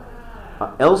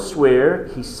 Elsewhere,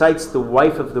 he cites the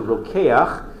wife of the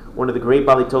Rokeach, one of the great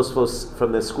Bali Tosfos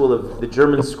from the school of the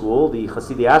German school, the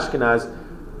Hasidic Ashkenaz.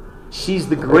 She's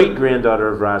the great granddaughter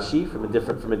of Rashi from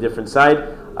a different side,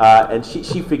 and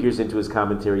she figures into his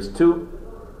commentaries too.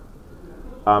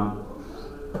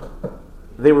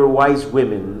 They were wise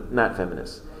women, not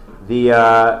feminists.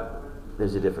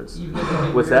 There's a difference.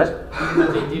 What's that? Even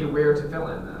that they did wear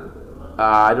tefillin.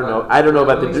 I don't know. I don't know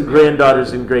about the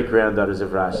granddaughters and great granddaughters of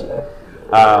Rashi.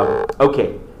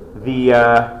 Okay,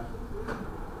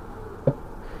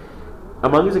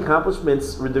 among his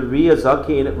accomplishments, the Ria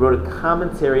Zaken wrote a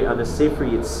commentary on the Sefer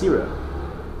Yetzirah.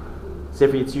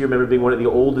 Sefer Yetzirah, remember, being one of the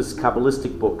oldest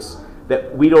Kabbalistic books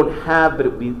that we don't have, but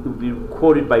it would be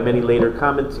quoted by many later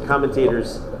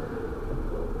commentators.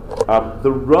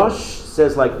 The Rosh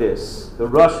says like this. The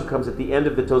Rosh, who comes at the end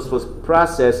of the Tosfos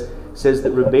process, says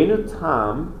that Rabbeinu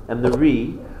Tam and the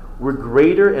Ri were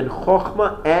greater in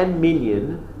Chochmah and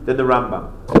Minyan than the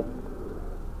Rambam.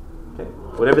 Okay,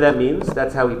 whatever that means,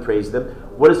 that's how he praised them.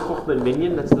 What is Chochmah and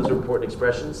Minyan? Those are important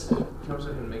expressions. Comes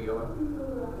from Megillah.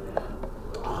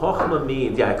 Chochmah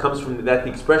means, it comes from that. The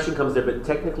expression comes there, but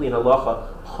technically in halacha,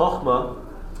 Chochmah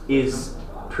is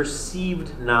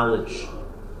perceived knowledge.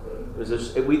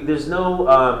 There's no,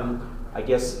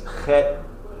 Chet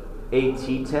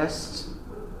AT test,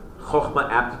 Chochmah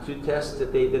aptitude test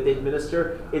that they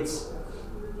administer. It's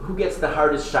who gets the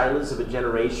hardest shilas of a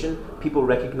generation. People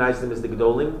recognize them as the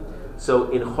Gedolim. So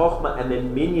in Chochmah, and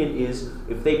then Minyan is,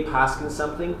 if they paskin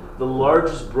something, the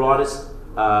largest, broadest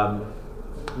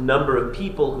number of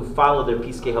people who follow their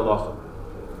Piskei Halacha.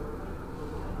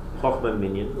 Chochmah and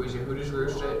Minyan.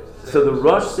 So the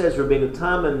Rosh says Rabbeinu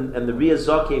Tam and the Ria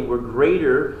Zaken were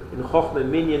greater in Chochmah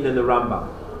and Minyan than the Rambam.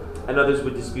 And others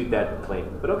would dispute that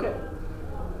claim. But okay.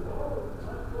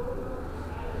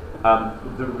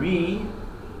 The Ri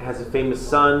has a famous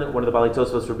son, one of the Bali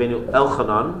Tosfos, Rabbeinu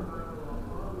Elchanan,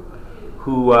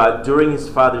 who during his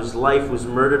father's life was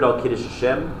murdered al Kiddush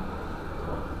Hashem.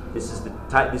 This is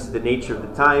the nature of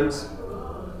the times.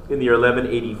 In the year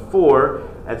 1184,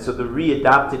 and so the Ri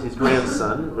adopted his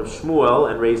grandson, Rav Shmuel,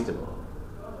 and raised him.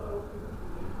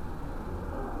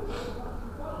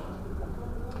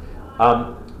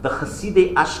 The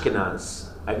Hasidei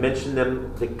Ashkenaz, I mentioned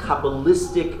them, the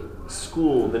Kabbalistic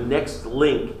school, the next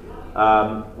link.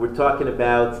 We're talking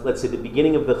about, let's say, the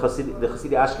beginning of the Hasidei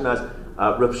Ashkenaz,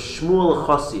 Rav Shmuel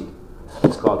Chassid,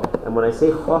 it's called. And when I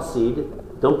say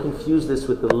Chassid, don't confuse this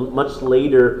with the much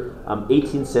later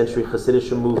 18th century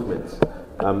Hasidic movement.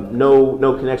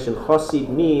 No connection. Chassid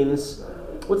means,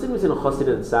 what's the difference between a Chassid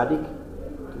and a Tzaddik?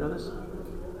 Do you know this?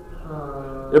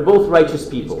 They're both righteous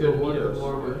people. Good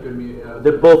midos.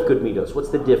 They're both good midos. What's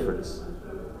the difference?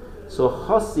 So a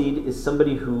Chassid is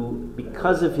somebody who,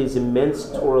 because of his immense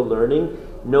Torah learning,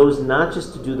 knows not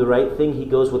just to do the right thing, he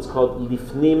goes what's called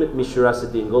lifnim mishuras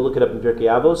hadin. Go look it up in Pirkei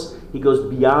Avos. He goes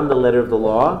beyond the letter of the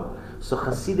law. So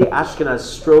Hasidei Ashkenaz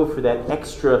strove for that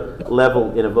extra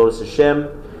level in Avodas Hashem.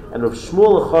 And Rav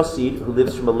Shmuel Chassid, who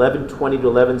lives from 1120 to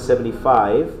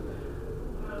 1175,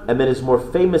 and then his more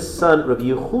famous son, Rabbi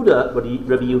Yehuda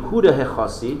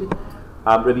HaChassid,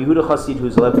 Rabbi Yehuda Chassid,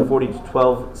 who's 1140 to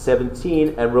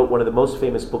 1217, and wrote one of the most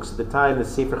famous books at the time, the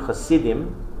Sefer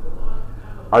Chassidim,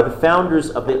 are the founders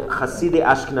of the Hasidei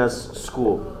Ashkenaz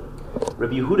school.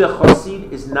 Rabbi Yehuda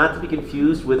Chassid is not to be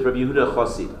confused with Rabbi Yehuda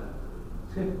Chassid.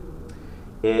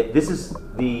 This is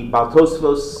the Baal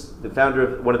Tosfos,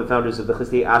 one of the founders of the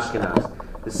Hasidei Ashkenaz.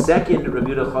 The second, Rabbi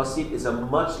Yehuda Chassid, is a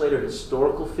much later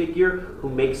historical figure who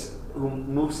moves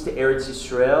to Eretz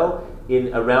Yisrael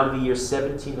in around the year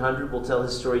 1700. We'll tell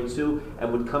his story too,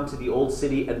 and would come to the old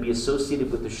city and be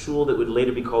associated with the shul that would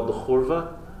later be called the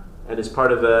Churva. And as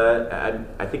part of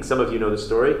I think some of you know the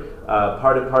story.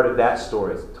 Part of that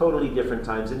story. It's totally different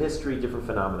times in history, different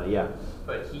phenomena. Yeah.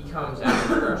 But he comes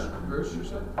after the Rush or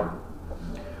something.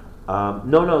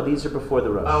 No, these are before the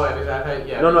Rush. Oh, wait, I thought,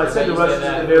 yeah. No, I said the Rush is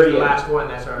at the very end. The last one.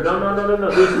 That's what I was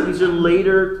No. These are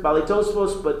later Balei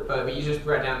Tosfos, but you just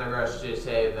brought down the Rush to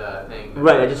say the thing.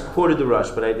 Right. I just quoted the Rush,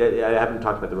 but I haven't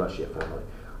talked about the Rush yet. Probably.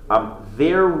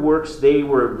 Their works, they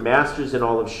were masters in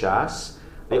all of Shas.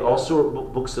 They also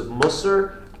wrote books of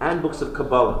Musar and books of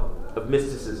Kabbalah, of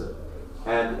mysticism.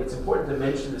 And it's important to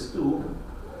mention this too.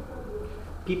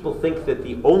 People think that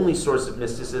the only source of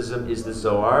mysticism is the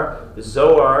Zohar. The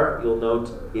Zohar, you'll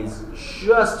note, is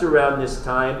just around this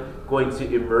time going to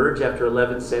emerge after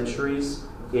 11 centuries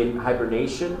in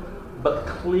hibernation. But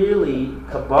clearly,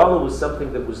 Kabbalah was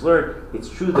something that was learned. It's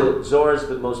true that Zohar is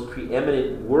the most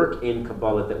preeminent work in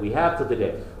Kabbalah that we have till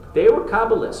today. They were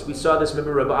Kabbalists. We saw this.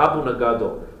 Remember, Rabbi Abu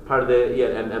Nagadol, part of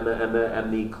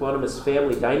and the Colonimus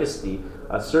family dynasty,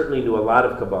 certainly knew a lot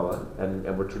of Kabbalah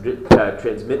and were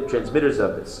transmitters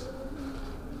of this.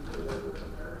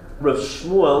 Rav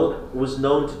Shmuel was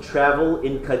known to travel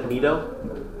incognito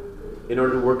in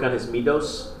order to work on his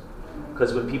midos,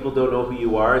 because when people don't know who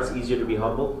you are, it's easier to be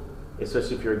humble,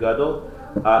 especially if you're a gadol.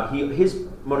 His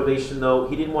motivation, though,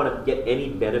 he didn't want to get any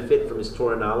benefit from his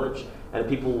Torah knowledge. And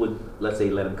people would, let's say,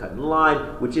 let him cut in line,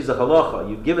 which is a halacha.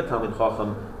 You give a Talmid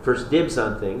Chacham first dibs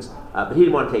on things, but he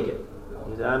didn't want to take it.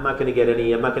 He said, I'm not going to get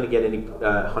any hana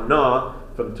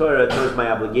from Torah. Torah is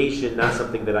my obligation, not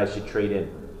something that I should trade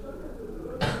in.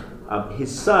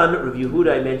 His son, Rav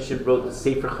Yehuda, I mentioned, wrote the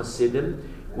Sefer Chassidim,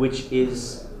 which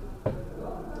is,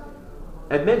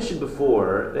 I've mentioned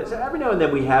before, that every now and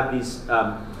then we have these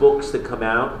books that come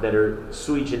out that are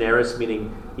sui generis,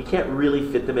 meaning you can't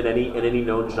really fit them in any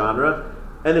known genre.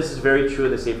 And this is very true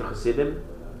in the Sefer Chassidim.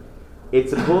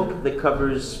 It's a book that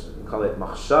covers, we call it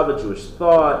machshava, Jewish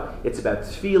thought. It's about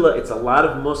tefillah. It's a lot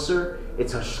of musar.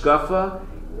 It's hashkafa.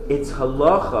 It's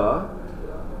halacha.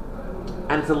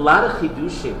 And it's a lot of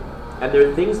chidushim. And there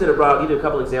are things that are brought, I'll give you a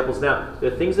couple examples now.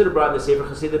 There are things that are brought in the Sefer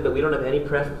Chassidim that we don't have any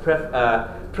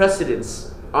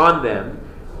precedence on them,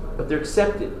 but they're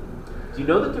accepted. Do you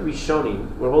know that the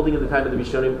Rishonim, we're holding in the time of the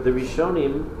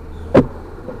Rishonim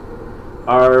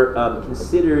are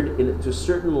considered to a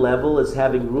certain level as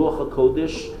having Ruach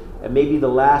HaKodesh, and maybe the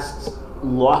last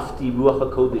lofty Ruach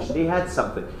HaKodesh. They had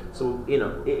something. So,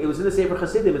 it was in the Sefer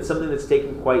Chassidim. It's something that's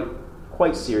taken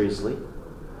quite seriously.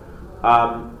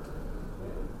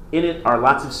 In it are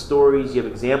lots of stories. You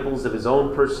have examples of his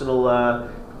own personal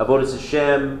avodas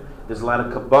Hashem. There's a lot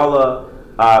of Kabbalah.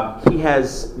 He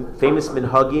has famous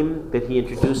minhagim that he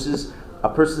introduces. A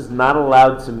person is not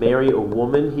allowed to marry a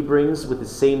woman he brings with the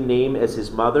same name as his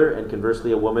mother, and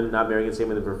conversely, a woman not marrying the same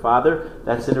name as her father.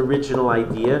 That's an original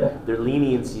idea. There are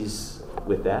leniencies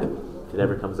with that. If it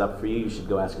ever comes up for you, you should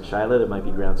go ask a shaila. There might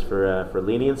be grounds for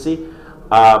leniency.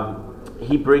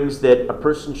 He brings that a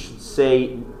person should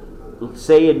say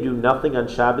and do nothing on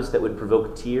Shabbos that would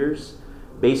provoke tears.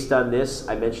 Based on this,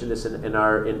 I mentioned this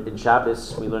in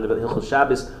Shabbos. We learned about Hilchos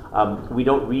Shabbos. We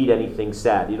don't read anything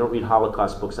sad. You don't read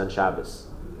Holocaust books on Shabbos,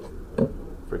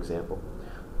 for example.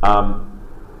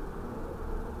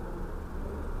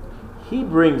 He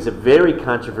brings a very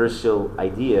controversial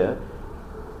idea.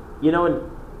 In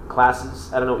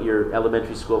classes, I don't know what your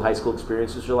elementary school, high school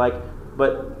experiences are like,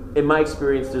 but in my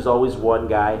experience, there's always one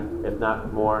guy, if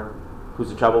not more,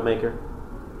 who's a troublemaker.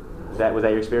 Was that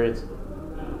your experience?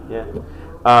 Yeah.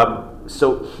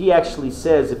 So he actually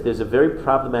says if there's a very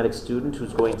problematic student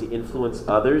who's going to influence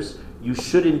others, you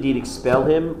should indeed expel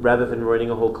him rather than writing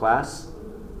a whole class.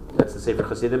 That's the Sefer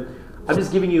Chassidim. I'm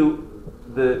just giving you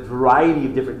the variety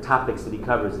of different topics that he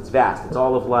covers. It's vast. It's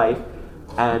all of life.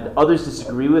 And others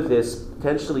disagree with this,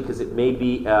 potentially because it may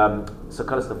be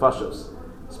sakanas nefashos.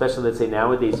 Especially, let's say,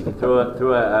 nowadays, if you throw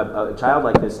a child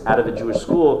like this out of a Jewish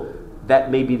school,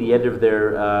 that may be the end of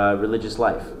their religious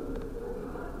life.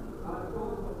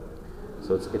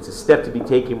 So it's a step to be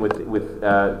taken with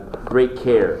great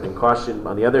care and caution.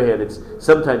 On the other hand,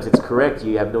 sometimes it's correct.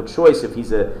 You have no choice. If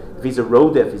he's a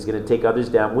rodef, he's going to take others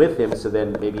down with him. So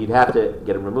then maybe you'd have to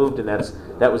get him removed, and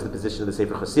that was the position of the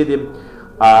Sefer Chassidim.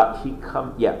 Lots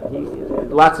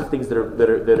of things that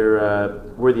are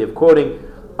worthy of quoting.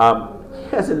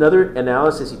 He has another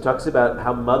analysis. He talks about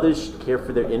how mothers should care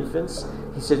for their infants.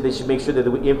 He said they should make sure that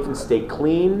the infants stay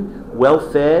clean,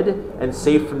 well-fed, and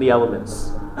safe from the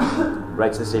elements.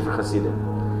 Writes the Sefer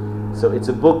Chassidim. So it's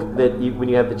a book that when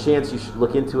you have the chance, you should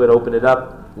look into it, open it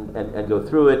up, and go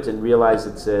through it, and realize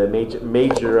it's a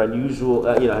major, unusual,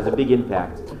 has a big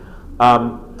impact.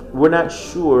 We're not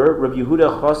sure. Rav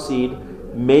Yehuda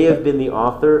Chassid may have been the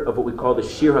author of what we call the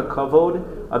Shir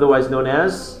HaKavod, otherwise known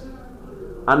as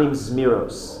Anim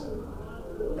Zmiros.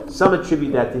 Some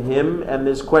attribute that to him, and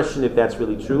there's question if that's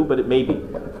really true, but it may be.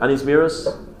 Anim Zmiros,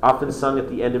 often sung at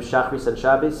the end of Shachris and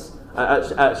Shabbos.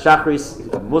 Shachris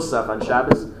Musaf on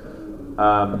Shabbos.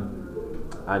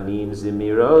 Anim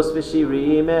Zmiros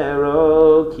v'shirim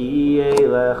ero ki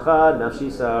elecha nafshi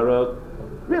sarok.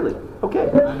 Really? Okay.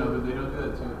 I know, but they don't do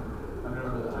that too. I've never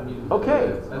heard that. I mean,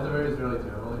 okay. That's a very Israeli too.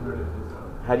 I've only heard it in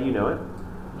Israel. How do you know it? I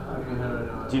mean, how do I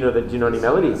know it? Do you know any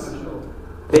melodies?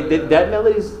 That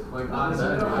melody's. Like, I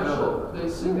know. They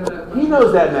sing that. He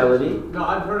knows that melody. No,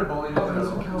 I've heard it only in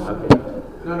Israel. Okay.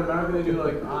 No, in America they do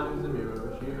like Anim Zmiros.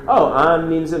 Oh,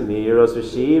 Anim Zmiros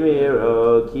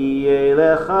v'shimiro ki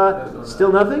elecha.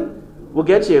 Still nothing? We'll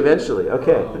get you eventually.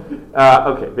 Okay.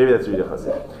 Okay. Maybe that's Rida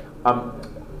Chassid.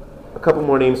 A couple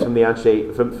more names from the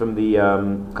Anshe, from the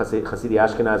Chassidi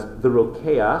Ashkenaz. The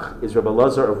Rokeach is Rabbi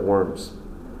Lazar of Worms.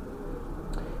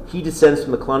 He descends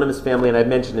from the Klonimus family, and I've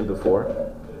mentioned him before.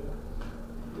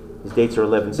 His dates are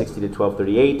 1160 to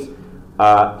 1238.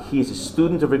 He is a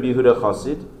student of Rabbi Yehuda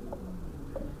Chassid.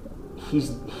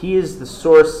 He is the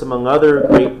source, among other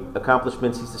great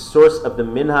accomplishments, he's the source of the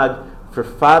minhag for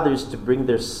fathers to bring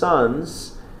their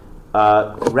sons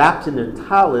wrapped in their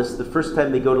talis the first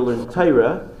time they go to learn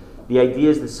Torah. The idea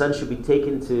is the son should be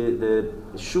taken to the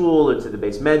shul or to the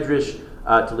Beis Medrash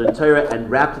to learn Torah and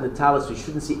wrapped in the talis, so he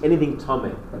shouldn't see anything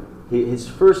tameh. His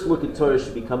first look at Torah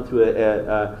should become through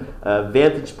a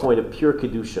vantage point of pure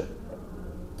kedusha.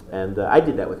 And I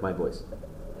did that with my boys.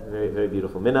 Very, very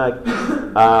beautiful minhag.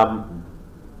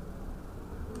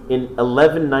 In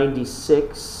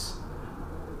 1196,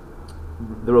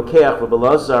 the Rokeach, Rabbi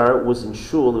Lazar, was in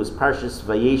shul. It was Parshas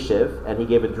Vayeshev, and he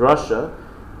gave a drasha.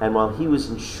 And while he was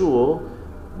in shul,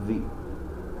 the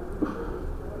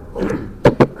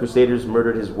Crusaders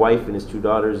murdered his wife and his two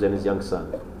daughters and his young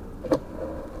son.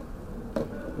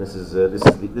 This is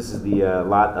the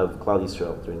lot of Klal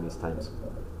Yisrael during these times.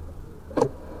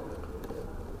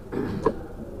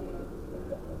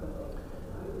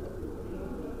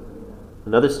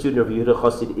 Another student of Yehuda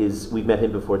Chassid we've met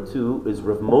him before too, is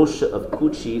Rav Moshe of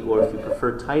Kuchi, or if you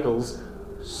prefer titles,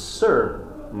 Sir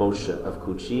Moshe of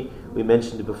Kuchi. We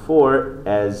mentioned it before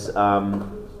as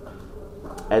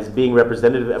being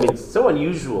representative. I mean, it's so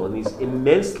unusual in these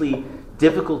immensely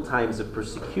difficult times of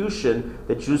persecution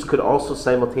that Jews could also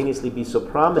simultaneously be so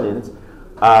prominent.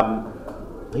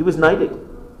 He was knighted.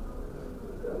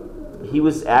 He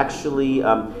was actually,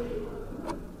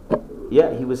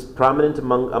 he was prominent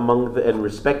among and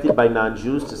respected by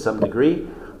non-Jews to some degree.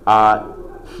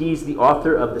 He's the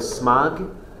author of the Smag.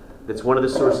 That's one of the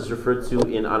sources referred to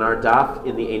on our daf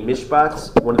in the Ein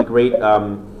Mishpat, one of the great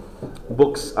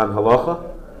books on halacha.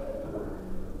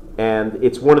 And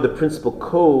it's one of the principal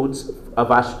codes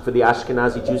for the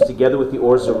Ashkenazi Jews, together with the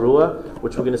Or Zarua,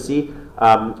 which we're going to see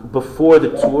before the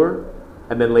Tur,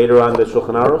 and then later on the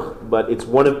Shulchan Aruch. But it's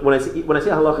when I say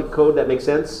halachic code, that makes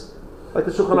sense. Like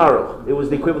the Shulchan Aruch, it was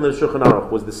the equivalent of the Shulchan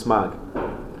Aruch, was the Smag.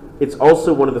 It's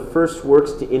also one of the first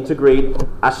works to integrate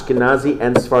Ashkenazi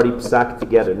and Sephardi Psak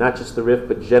together, not just the Rif,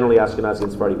 but generally Ashkenazi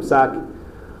and Sephardi Psak.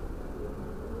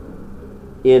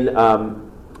 In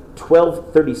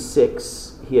 1236,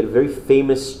 he had a very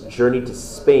famous journey to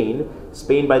Spain.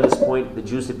 Spain, by this point, many of the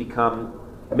Jews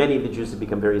had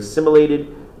become very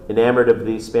assimilated, enamored of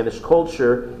the Spanish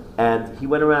culture, and he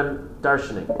went around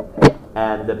darshaning.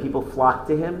 And people flocked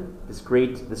to him, this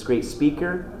great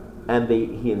speaker, and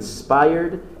he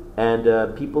inspired,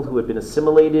 and people who had been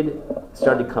assimilated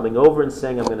started coming over and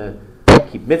saying, I'm going to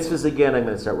keep mitzvahs again, I'm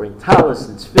going to start wearing talis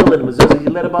and tefillin and mezuzah. He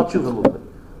led a Baal Tshuva movement,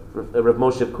 Rav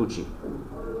Moshe of Kuchi.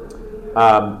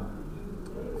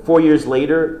 4 years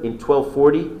later, in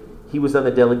 1240, he was on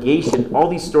the delegation. All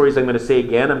these stories I'm going to say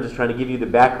again. I'm just trying to give you the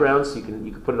background so you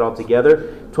can put it all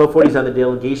together. 1240 is on the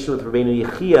delegation with Rabbeinu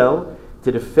Yechiel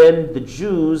to defend the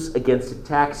Jews against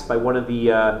attacks by one of the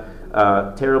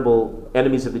terrible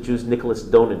enemies of the Jews, Nicholas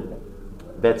Donin.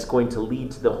 that's going to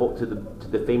lead to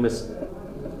the famous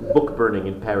book burning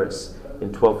in Paris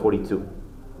in 1242.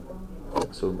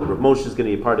 So Rav Moshe is going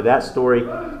to be a part of that story.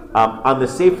 On the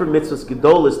Sefer Mitzvos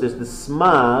Gedolos, there's the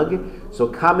Smag. So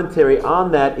commentary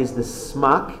on that is the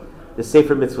Smak, the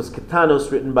Sefer Mitzvos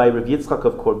Ketanos, written by Rav Yitzchak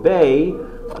of Korbei,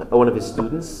 one of his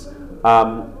students,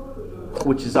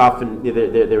 which is often,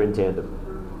 they're in tandem.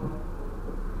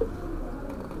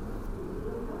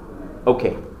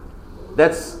 Okay,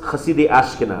 that's Chasidei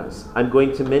Ashkenaz. I'm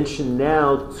going to mention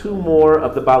now two more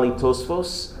of the Bali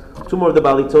Tosfos.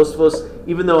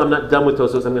 Even though I'm not done with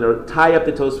Tosfos, I'm going to tie up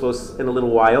the Tosfos in a little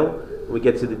while. When we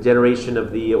get to the generation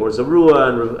of the Or Zarua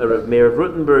and Rav Meir of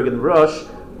Rutenberg and Rosh,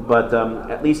 but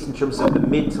at least in terms of the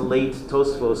mid to late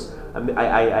Tosfos,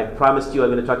 I promised you I'm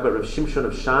going to talk about Rav Shimshon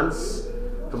of Shantz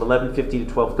from 1150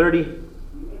 to 1230.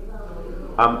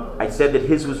 I said that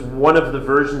his was one of the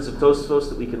versions of Tosfos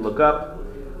that we can look up.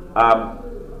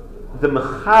 The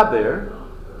Mechaber,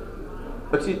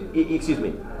 excuse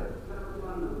me.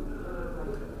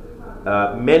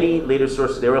 Many later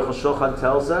sources, the Aruch HaShulchan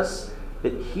tells us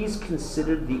that he's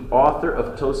considered the author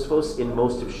of Tosfos in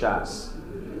most of Shas.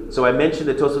 So I mentioned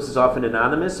that Tosfos is often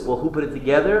anonymous. Well, who put it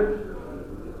together?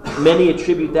 Many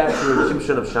attribute that to Rav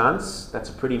Shimshon of Shantz. That's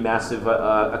a pretty massive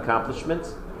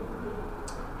accomplishment.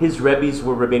 His Rebbes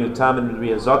were Rabbeinu Tam and Ri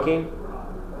HaZaken.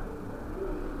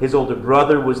 His older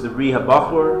brother was the Ri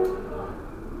HaBachor,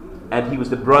 and he was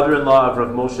the brother-in-law of Rav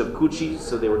Moshe of Kuchi,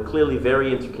 so they were clearly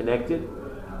very interconnected.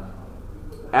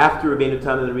 After Rabbeinu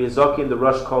Tam and Ri HaZaken, the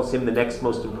Rosh calls him the next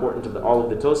most important of all of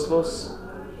the Tosfos.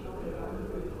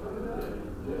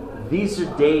 These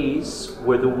are days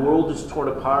where the world is torn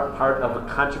apart part of a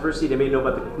controversy. They may know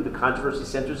about who the controversy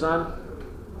centers on.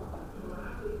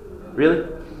 Really?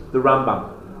 The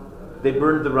Rambam. They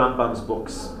burned the Rambam's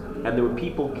books. And there were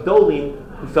people,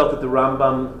 Gdolim, who felt that the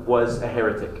Rambam was a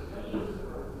heretic.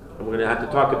 And we're going to have to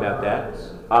talk about that.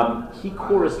 Now,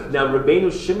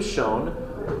 Rabbeinu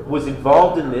Shimshon was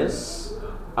involved in this.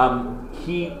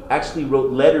 He actually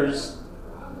wrote letters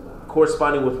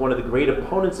corresponding with one of the great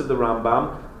opponents of the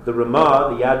Rambam, the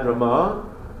Ramah, the Yad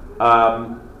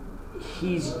Ramah.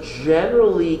 He's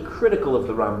generally critical of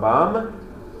the Rambam,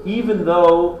 even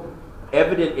though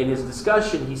evident in his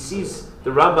discussion, he sees the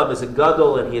Rambam as a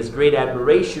gadol and he has great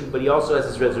admiration, but he also has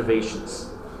his reservations.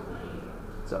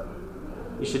 So,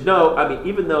 you should know,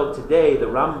 even though today the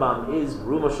Rambam is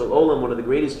Ruma Shel Olam, one of the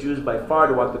greatest Jews by far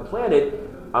to walk the planet,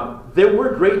 there were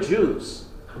great Jews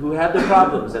who had their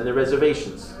problems and their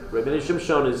reservations. Rabbeinu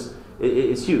Shimshon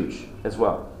is huge as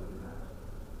well.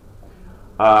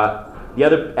 The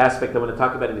other aspect I want to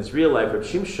talk about in his real life, Reb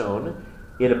Shimshon,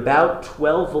 in about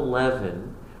 1211,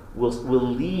 will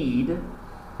lead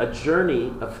a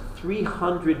journey of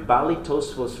 300 Bali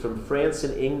Tosfos from France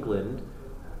and England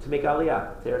to make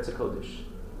Aliyah to Eretz HaKodesh.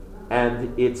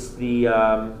 And it's the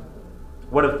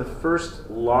one of the first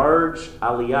large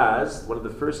Aliyahs, one of the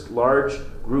first large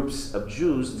groups of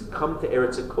Jews to come to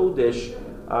Eretz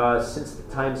HaKodesh since the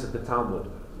times of the Talmud.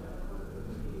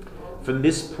 From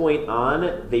this point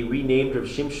on, they renamed Rav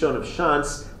Shimshon of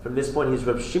Shantz. From this point, he's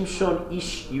Rav Shimshon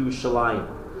Ish Yerushalayim,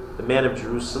 the man of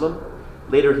Jerusalem.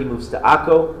 Later, he moves to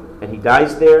Akko, and he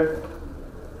dies there.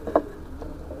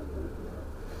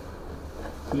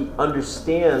 He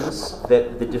understands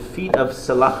that the defeat of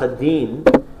Salah ad-Din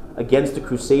against the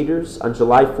Crusaders on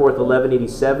July 4th,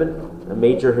 1187, a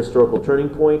major historical turning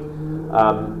point,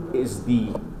 is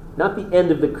not the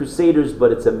end of the Crusaders,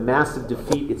 but it's a massive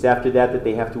defeat. It's after that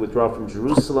they have to withdraw from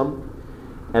Jerusalem.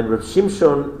 And Rav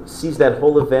Shimshon sees that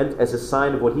whole event as a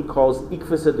sign of what he calls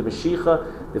Ikvasa de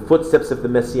Mashiach, the footsteps of the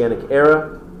Messianic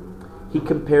era. He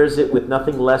compares it with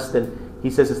nothing less than, he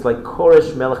says it's like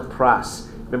Koresh Melech Pras.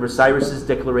 Remember Cyrus's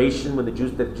declaration when the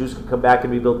Jews could come back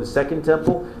and rebuild the second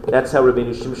temple? That's how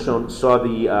Rabbeinu Shimshon saw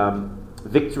the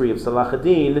victory of Salah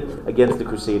ad-Din against the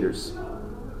Crusaders.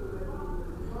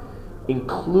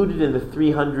 Included in the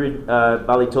 300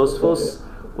 Bali Tosfos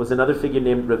was another figure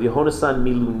named Rav Yehonasan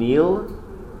Milunil,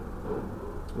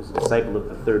 who was a disciple of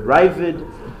the third Ravid.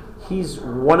 He's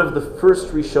one of the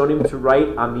first Rishonim to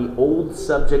write on the old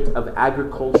subject of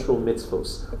agricultural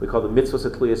mitzvos. We call them mitzvos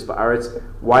hatluyos ba'aretz.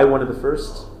 Why one of the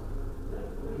first?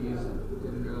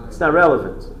 It's not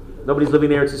relevant. Nobody's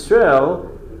living in Eretz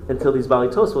Yisrael until these Bali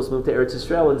Tosfos move to Eretz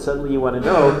Yisrael, and suddenly you want to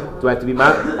know: do I have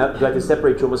to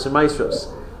separate Trumos and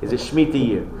Maasros? Is it Shemitah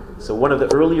year? So one of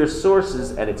the earlier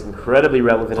sources, and it's incredibly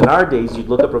relevant in our days, you'd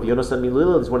look up Rav Yonasan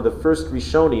Milunil, is one of the first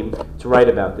Rishonim to write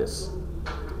about this.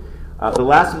 The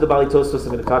last of the Bali Tosfos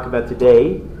I'm going to talk about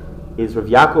today is Rav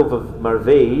Yaakov of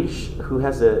Marvej, who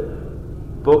has a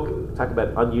book, talk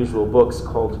about unusual books,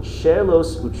 called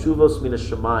Shelos Utshuvos Min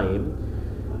HaShamayim,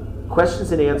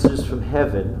 questions and answers from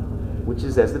heaven, which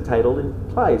is, as the title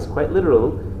implies, quite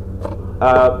literal.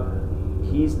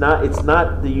 It's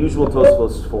not the usual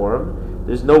Tosfos form.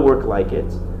 There's no work like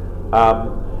it.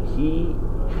 He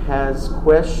has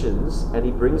questions, and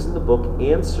he brings in the book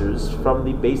answers from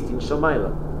the Beis Din Shel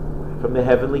Maila, from the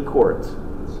heavenly court.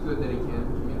 It's good that he can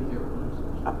communicate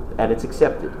with us. And it's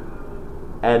accepted.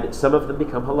 And some of them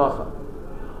become halacha.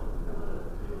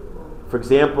 For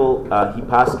example, he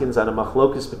paskins on the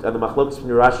machlokes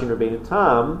between Rashi and Rabbeinu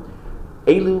Tam,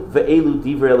 elu ve'elu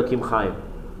divrei Elokim Chaim.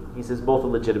 He says both are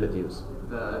legitimate views.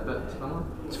 The tefillin?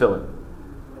 Tefillin.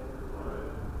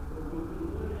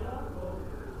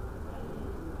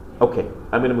 Okay,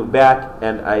 I'm going to move back,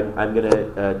 and I'm going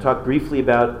to talk briefly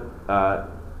about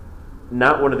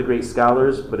not one of the great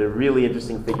scholars, but a really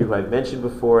interesting figure who I've mentioned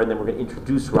before, and then we're going to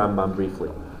introduce Rambam briefly.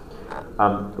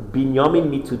 Binyamin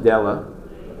Mitudela,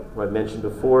 who I've mentioned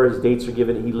before, his dates are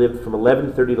given. He lived from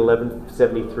 1130 to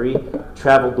 1173,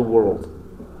 traveled the world.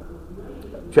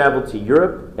 Traveled to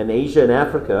Europe and Asia and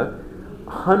Africa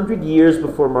 100 years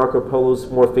before Marco Polo's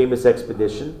more famous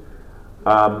expedition,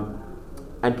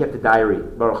 and kept a diary,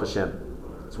 Baruch Hashem.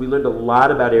 So we learned a lot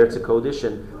about Eretz HaKodesh,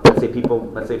 and let's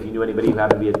say if you knew anybody who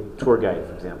happened to be a tour guide,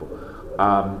 for example.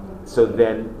 So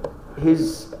then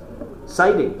his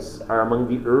sightings are among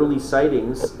the early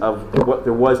sightings of what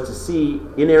there was to see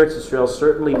in Eretz Yisrael,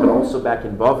 certainly, but also back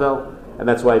in Bavel, and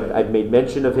that's why I've made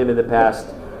mention of him in the past.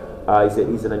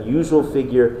 He's an unusual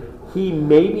figure. He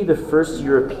may be the first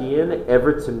European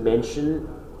ever to mention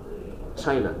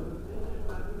China.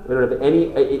 We don't have any.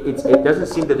 It doesn't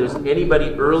seem that there's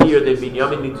anybody earlier than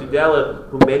Binyamin Mitudela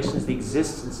who mentions the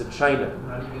existence of China.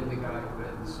 Not even the guy who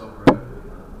read the Sobra.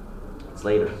 It's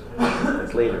later.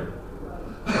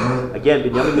 Again,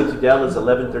 Binyamin Mitudela is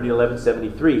 1130 to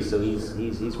 1173, so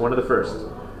he's one of the first.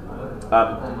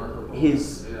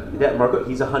 He's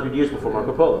 100 years before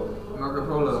Marco Polo. Marco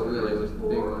Polo really was the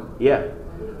big one. Yeah.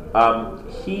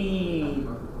 He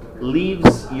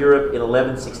leaves Europe in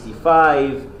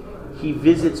 1165. He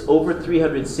visits over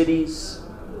 300 cities.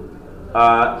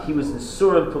 He was in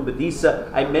Surim Pumbedisa.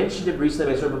 I mentioned him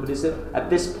recently about Surim Pumbedisa. At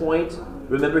this point,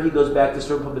 remember he goes back to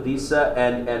Surim Pumbedisa,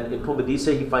 and in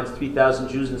Pumbedisa he finds 3,000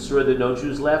 Jews. In Surah there are no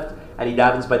Jews left, and he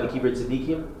davens by the Kibbutz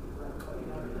Tzadikim.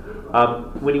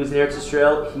 When he was in Eretz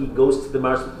Yisrael, he goes to the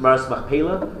Mars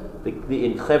Machpelah,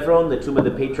 in Hebron, the tomb of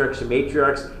the patriarchs and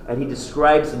matriarchs, and he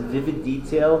describes in vivid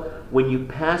detail, when you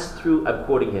pass through, I'm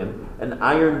quoting him, an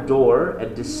iron door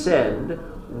and descend,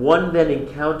 one then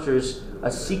encounters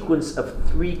a sequence of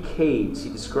 3 caves.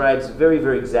 He describes very,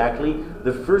 very exactly.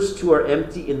 The first 2 are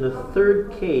empty. In the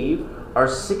third cave are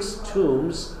 6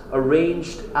 tombs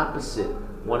arranged opposite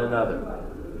one another.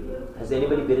 Has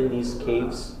anybody been in these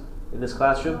caves in this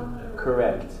classroom?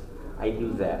 Correct. I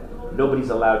knew that. Nobody's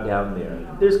allowed down there.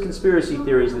 There's conspiracy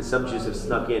theories that some Jews have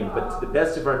snuck in, but to the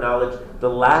best of our knowledge, the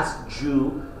last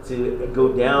Jew to go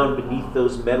down beneath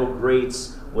those metal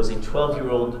grates was a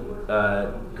 12-year-old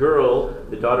girl,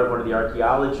 the daughter of one of the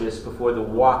archaeologists, before the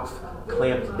Waqf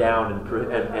clamped down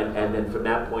and then from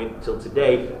that point till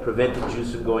today prevented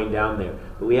Jews from going down there.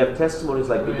 But we have testimonies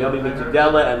like Binyamin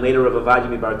Mitudela and later Rav Ovadia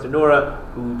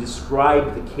MiBartanora who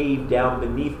described the cave down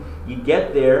beneath. You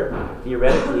get there,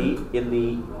 theoretically, in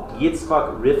the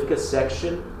Yitzchak Rivka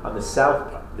section on the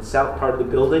south part of the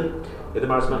building, in the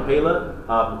Mars Machpelah,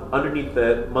 underneath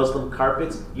the Muslim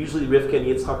carpets. Usually Rivka and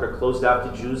Yitzchak are closed out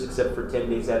to Jews except for 10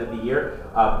 days out of the year.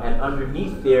 And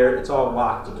underneath there, it's all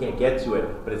locked. You can't get to it.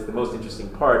 But it's the most interesting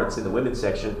part. It's in the women's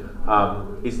section.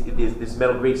 Is this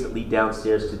metal grates that lead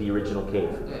downstairs to the original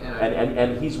cave.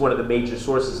 And he's one of the major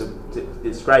sources of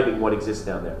describing what exists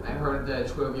down there. I heard that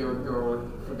 12-year-old girl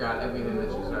forgot everything that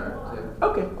she saw.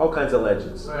 Okay, all kinds of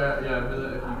legends. Yeah, if you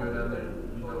go down there,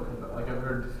 you don't come back. Like I've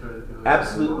heard stories.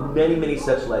 Absolutely, many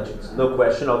such legends, no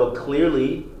question. Although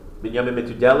clearly, Binyamin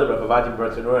Mitudela, Rav Ovadia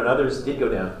MiBartanora, and others did go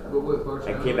down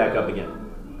and came back up again.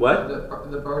 What?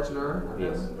 The Bartanura?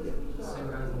 Yes. Same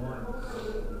guy as the one.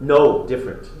 No,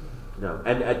 different. No,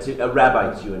 and a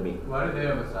rabbi to you and me. Why do they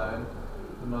have a side?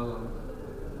 The Muslims.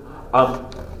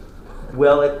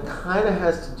 Well, it kind of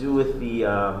has to do with the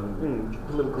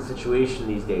political situation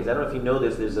these days. I don't know if you know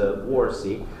this. There's a war,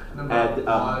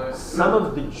 and some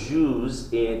of the Jews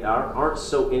who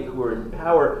are in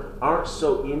power aren't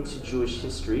so into Jewish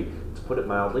history, to put it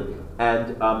mildly,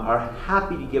 and are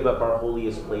happy to give up our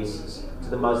holiest places to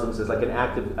the Muslims as like an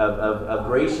act of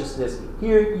graciousness.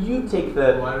 Here, you take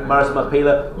the Mars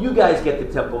Machpelah, you guys get the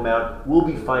Temple Mount, we'll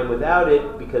be fine without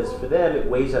it, because for them it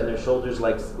weighs on their shoulders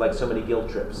like so many guilt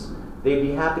trips. They'd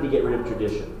be happy to get rid of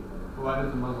tradition. Why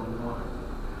does the Muslims want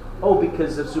Oh,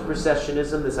 because of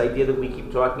supersessionism, this idea that we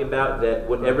keep talking about, that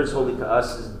whatever's holy to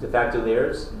us is de facto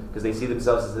theirs, because they see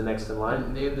themselves as the next in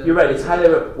line. You're right, it's highly,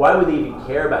 why would they even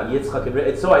care about Yitzchak and Rivka?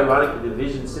 It's so ironic, the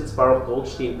division since Baruch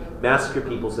Goldstein massacred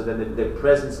people, so then the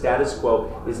present status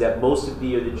quo is that most of the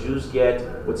year the Jews get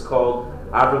what's called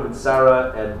Avram and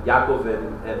Sarah and Yaakov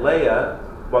and Leah,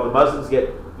 while the Muslims get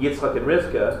Yitzchak and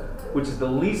Rivka, which is the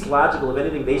least logical of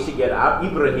anything. They should get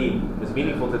Ibrahim, was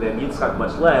meaningful to them, Yitzchak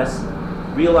much less.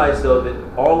 Realize though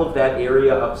that all of that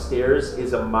area upstairs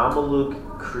is a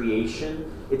Mamaluk creation.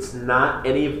 It's not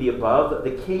any of the above.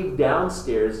 The cave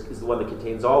downstairs is the one that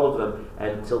contains all of them,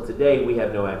 and until today we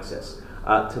have no access.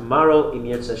 Tomorrow, in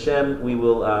Yirtzeh Hashem, we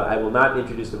will. I will not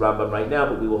introduce the Rambam right now,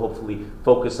 but we will hopefully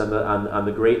focus on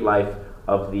the great life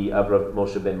of Rav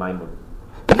Moshe ben Maimon.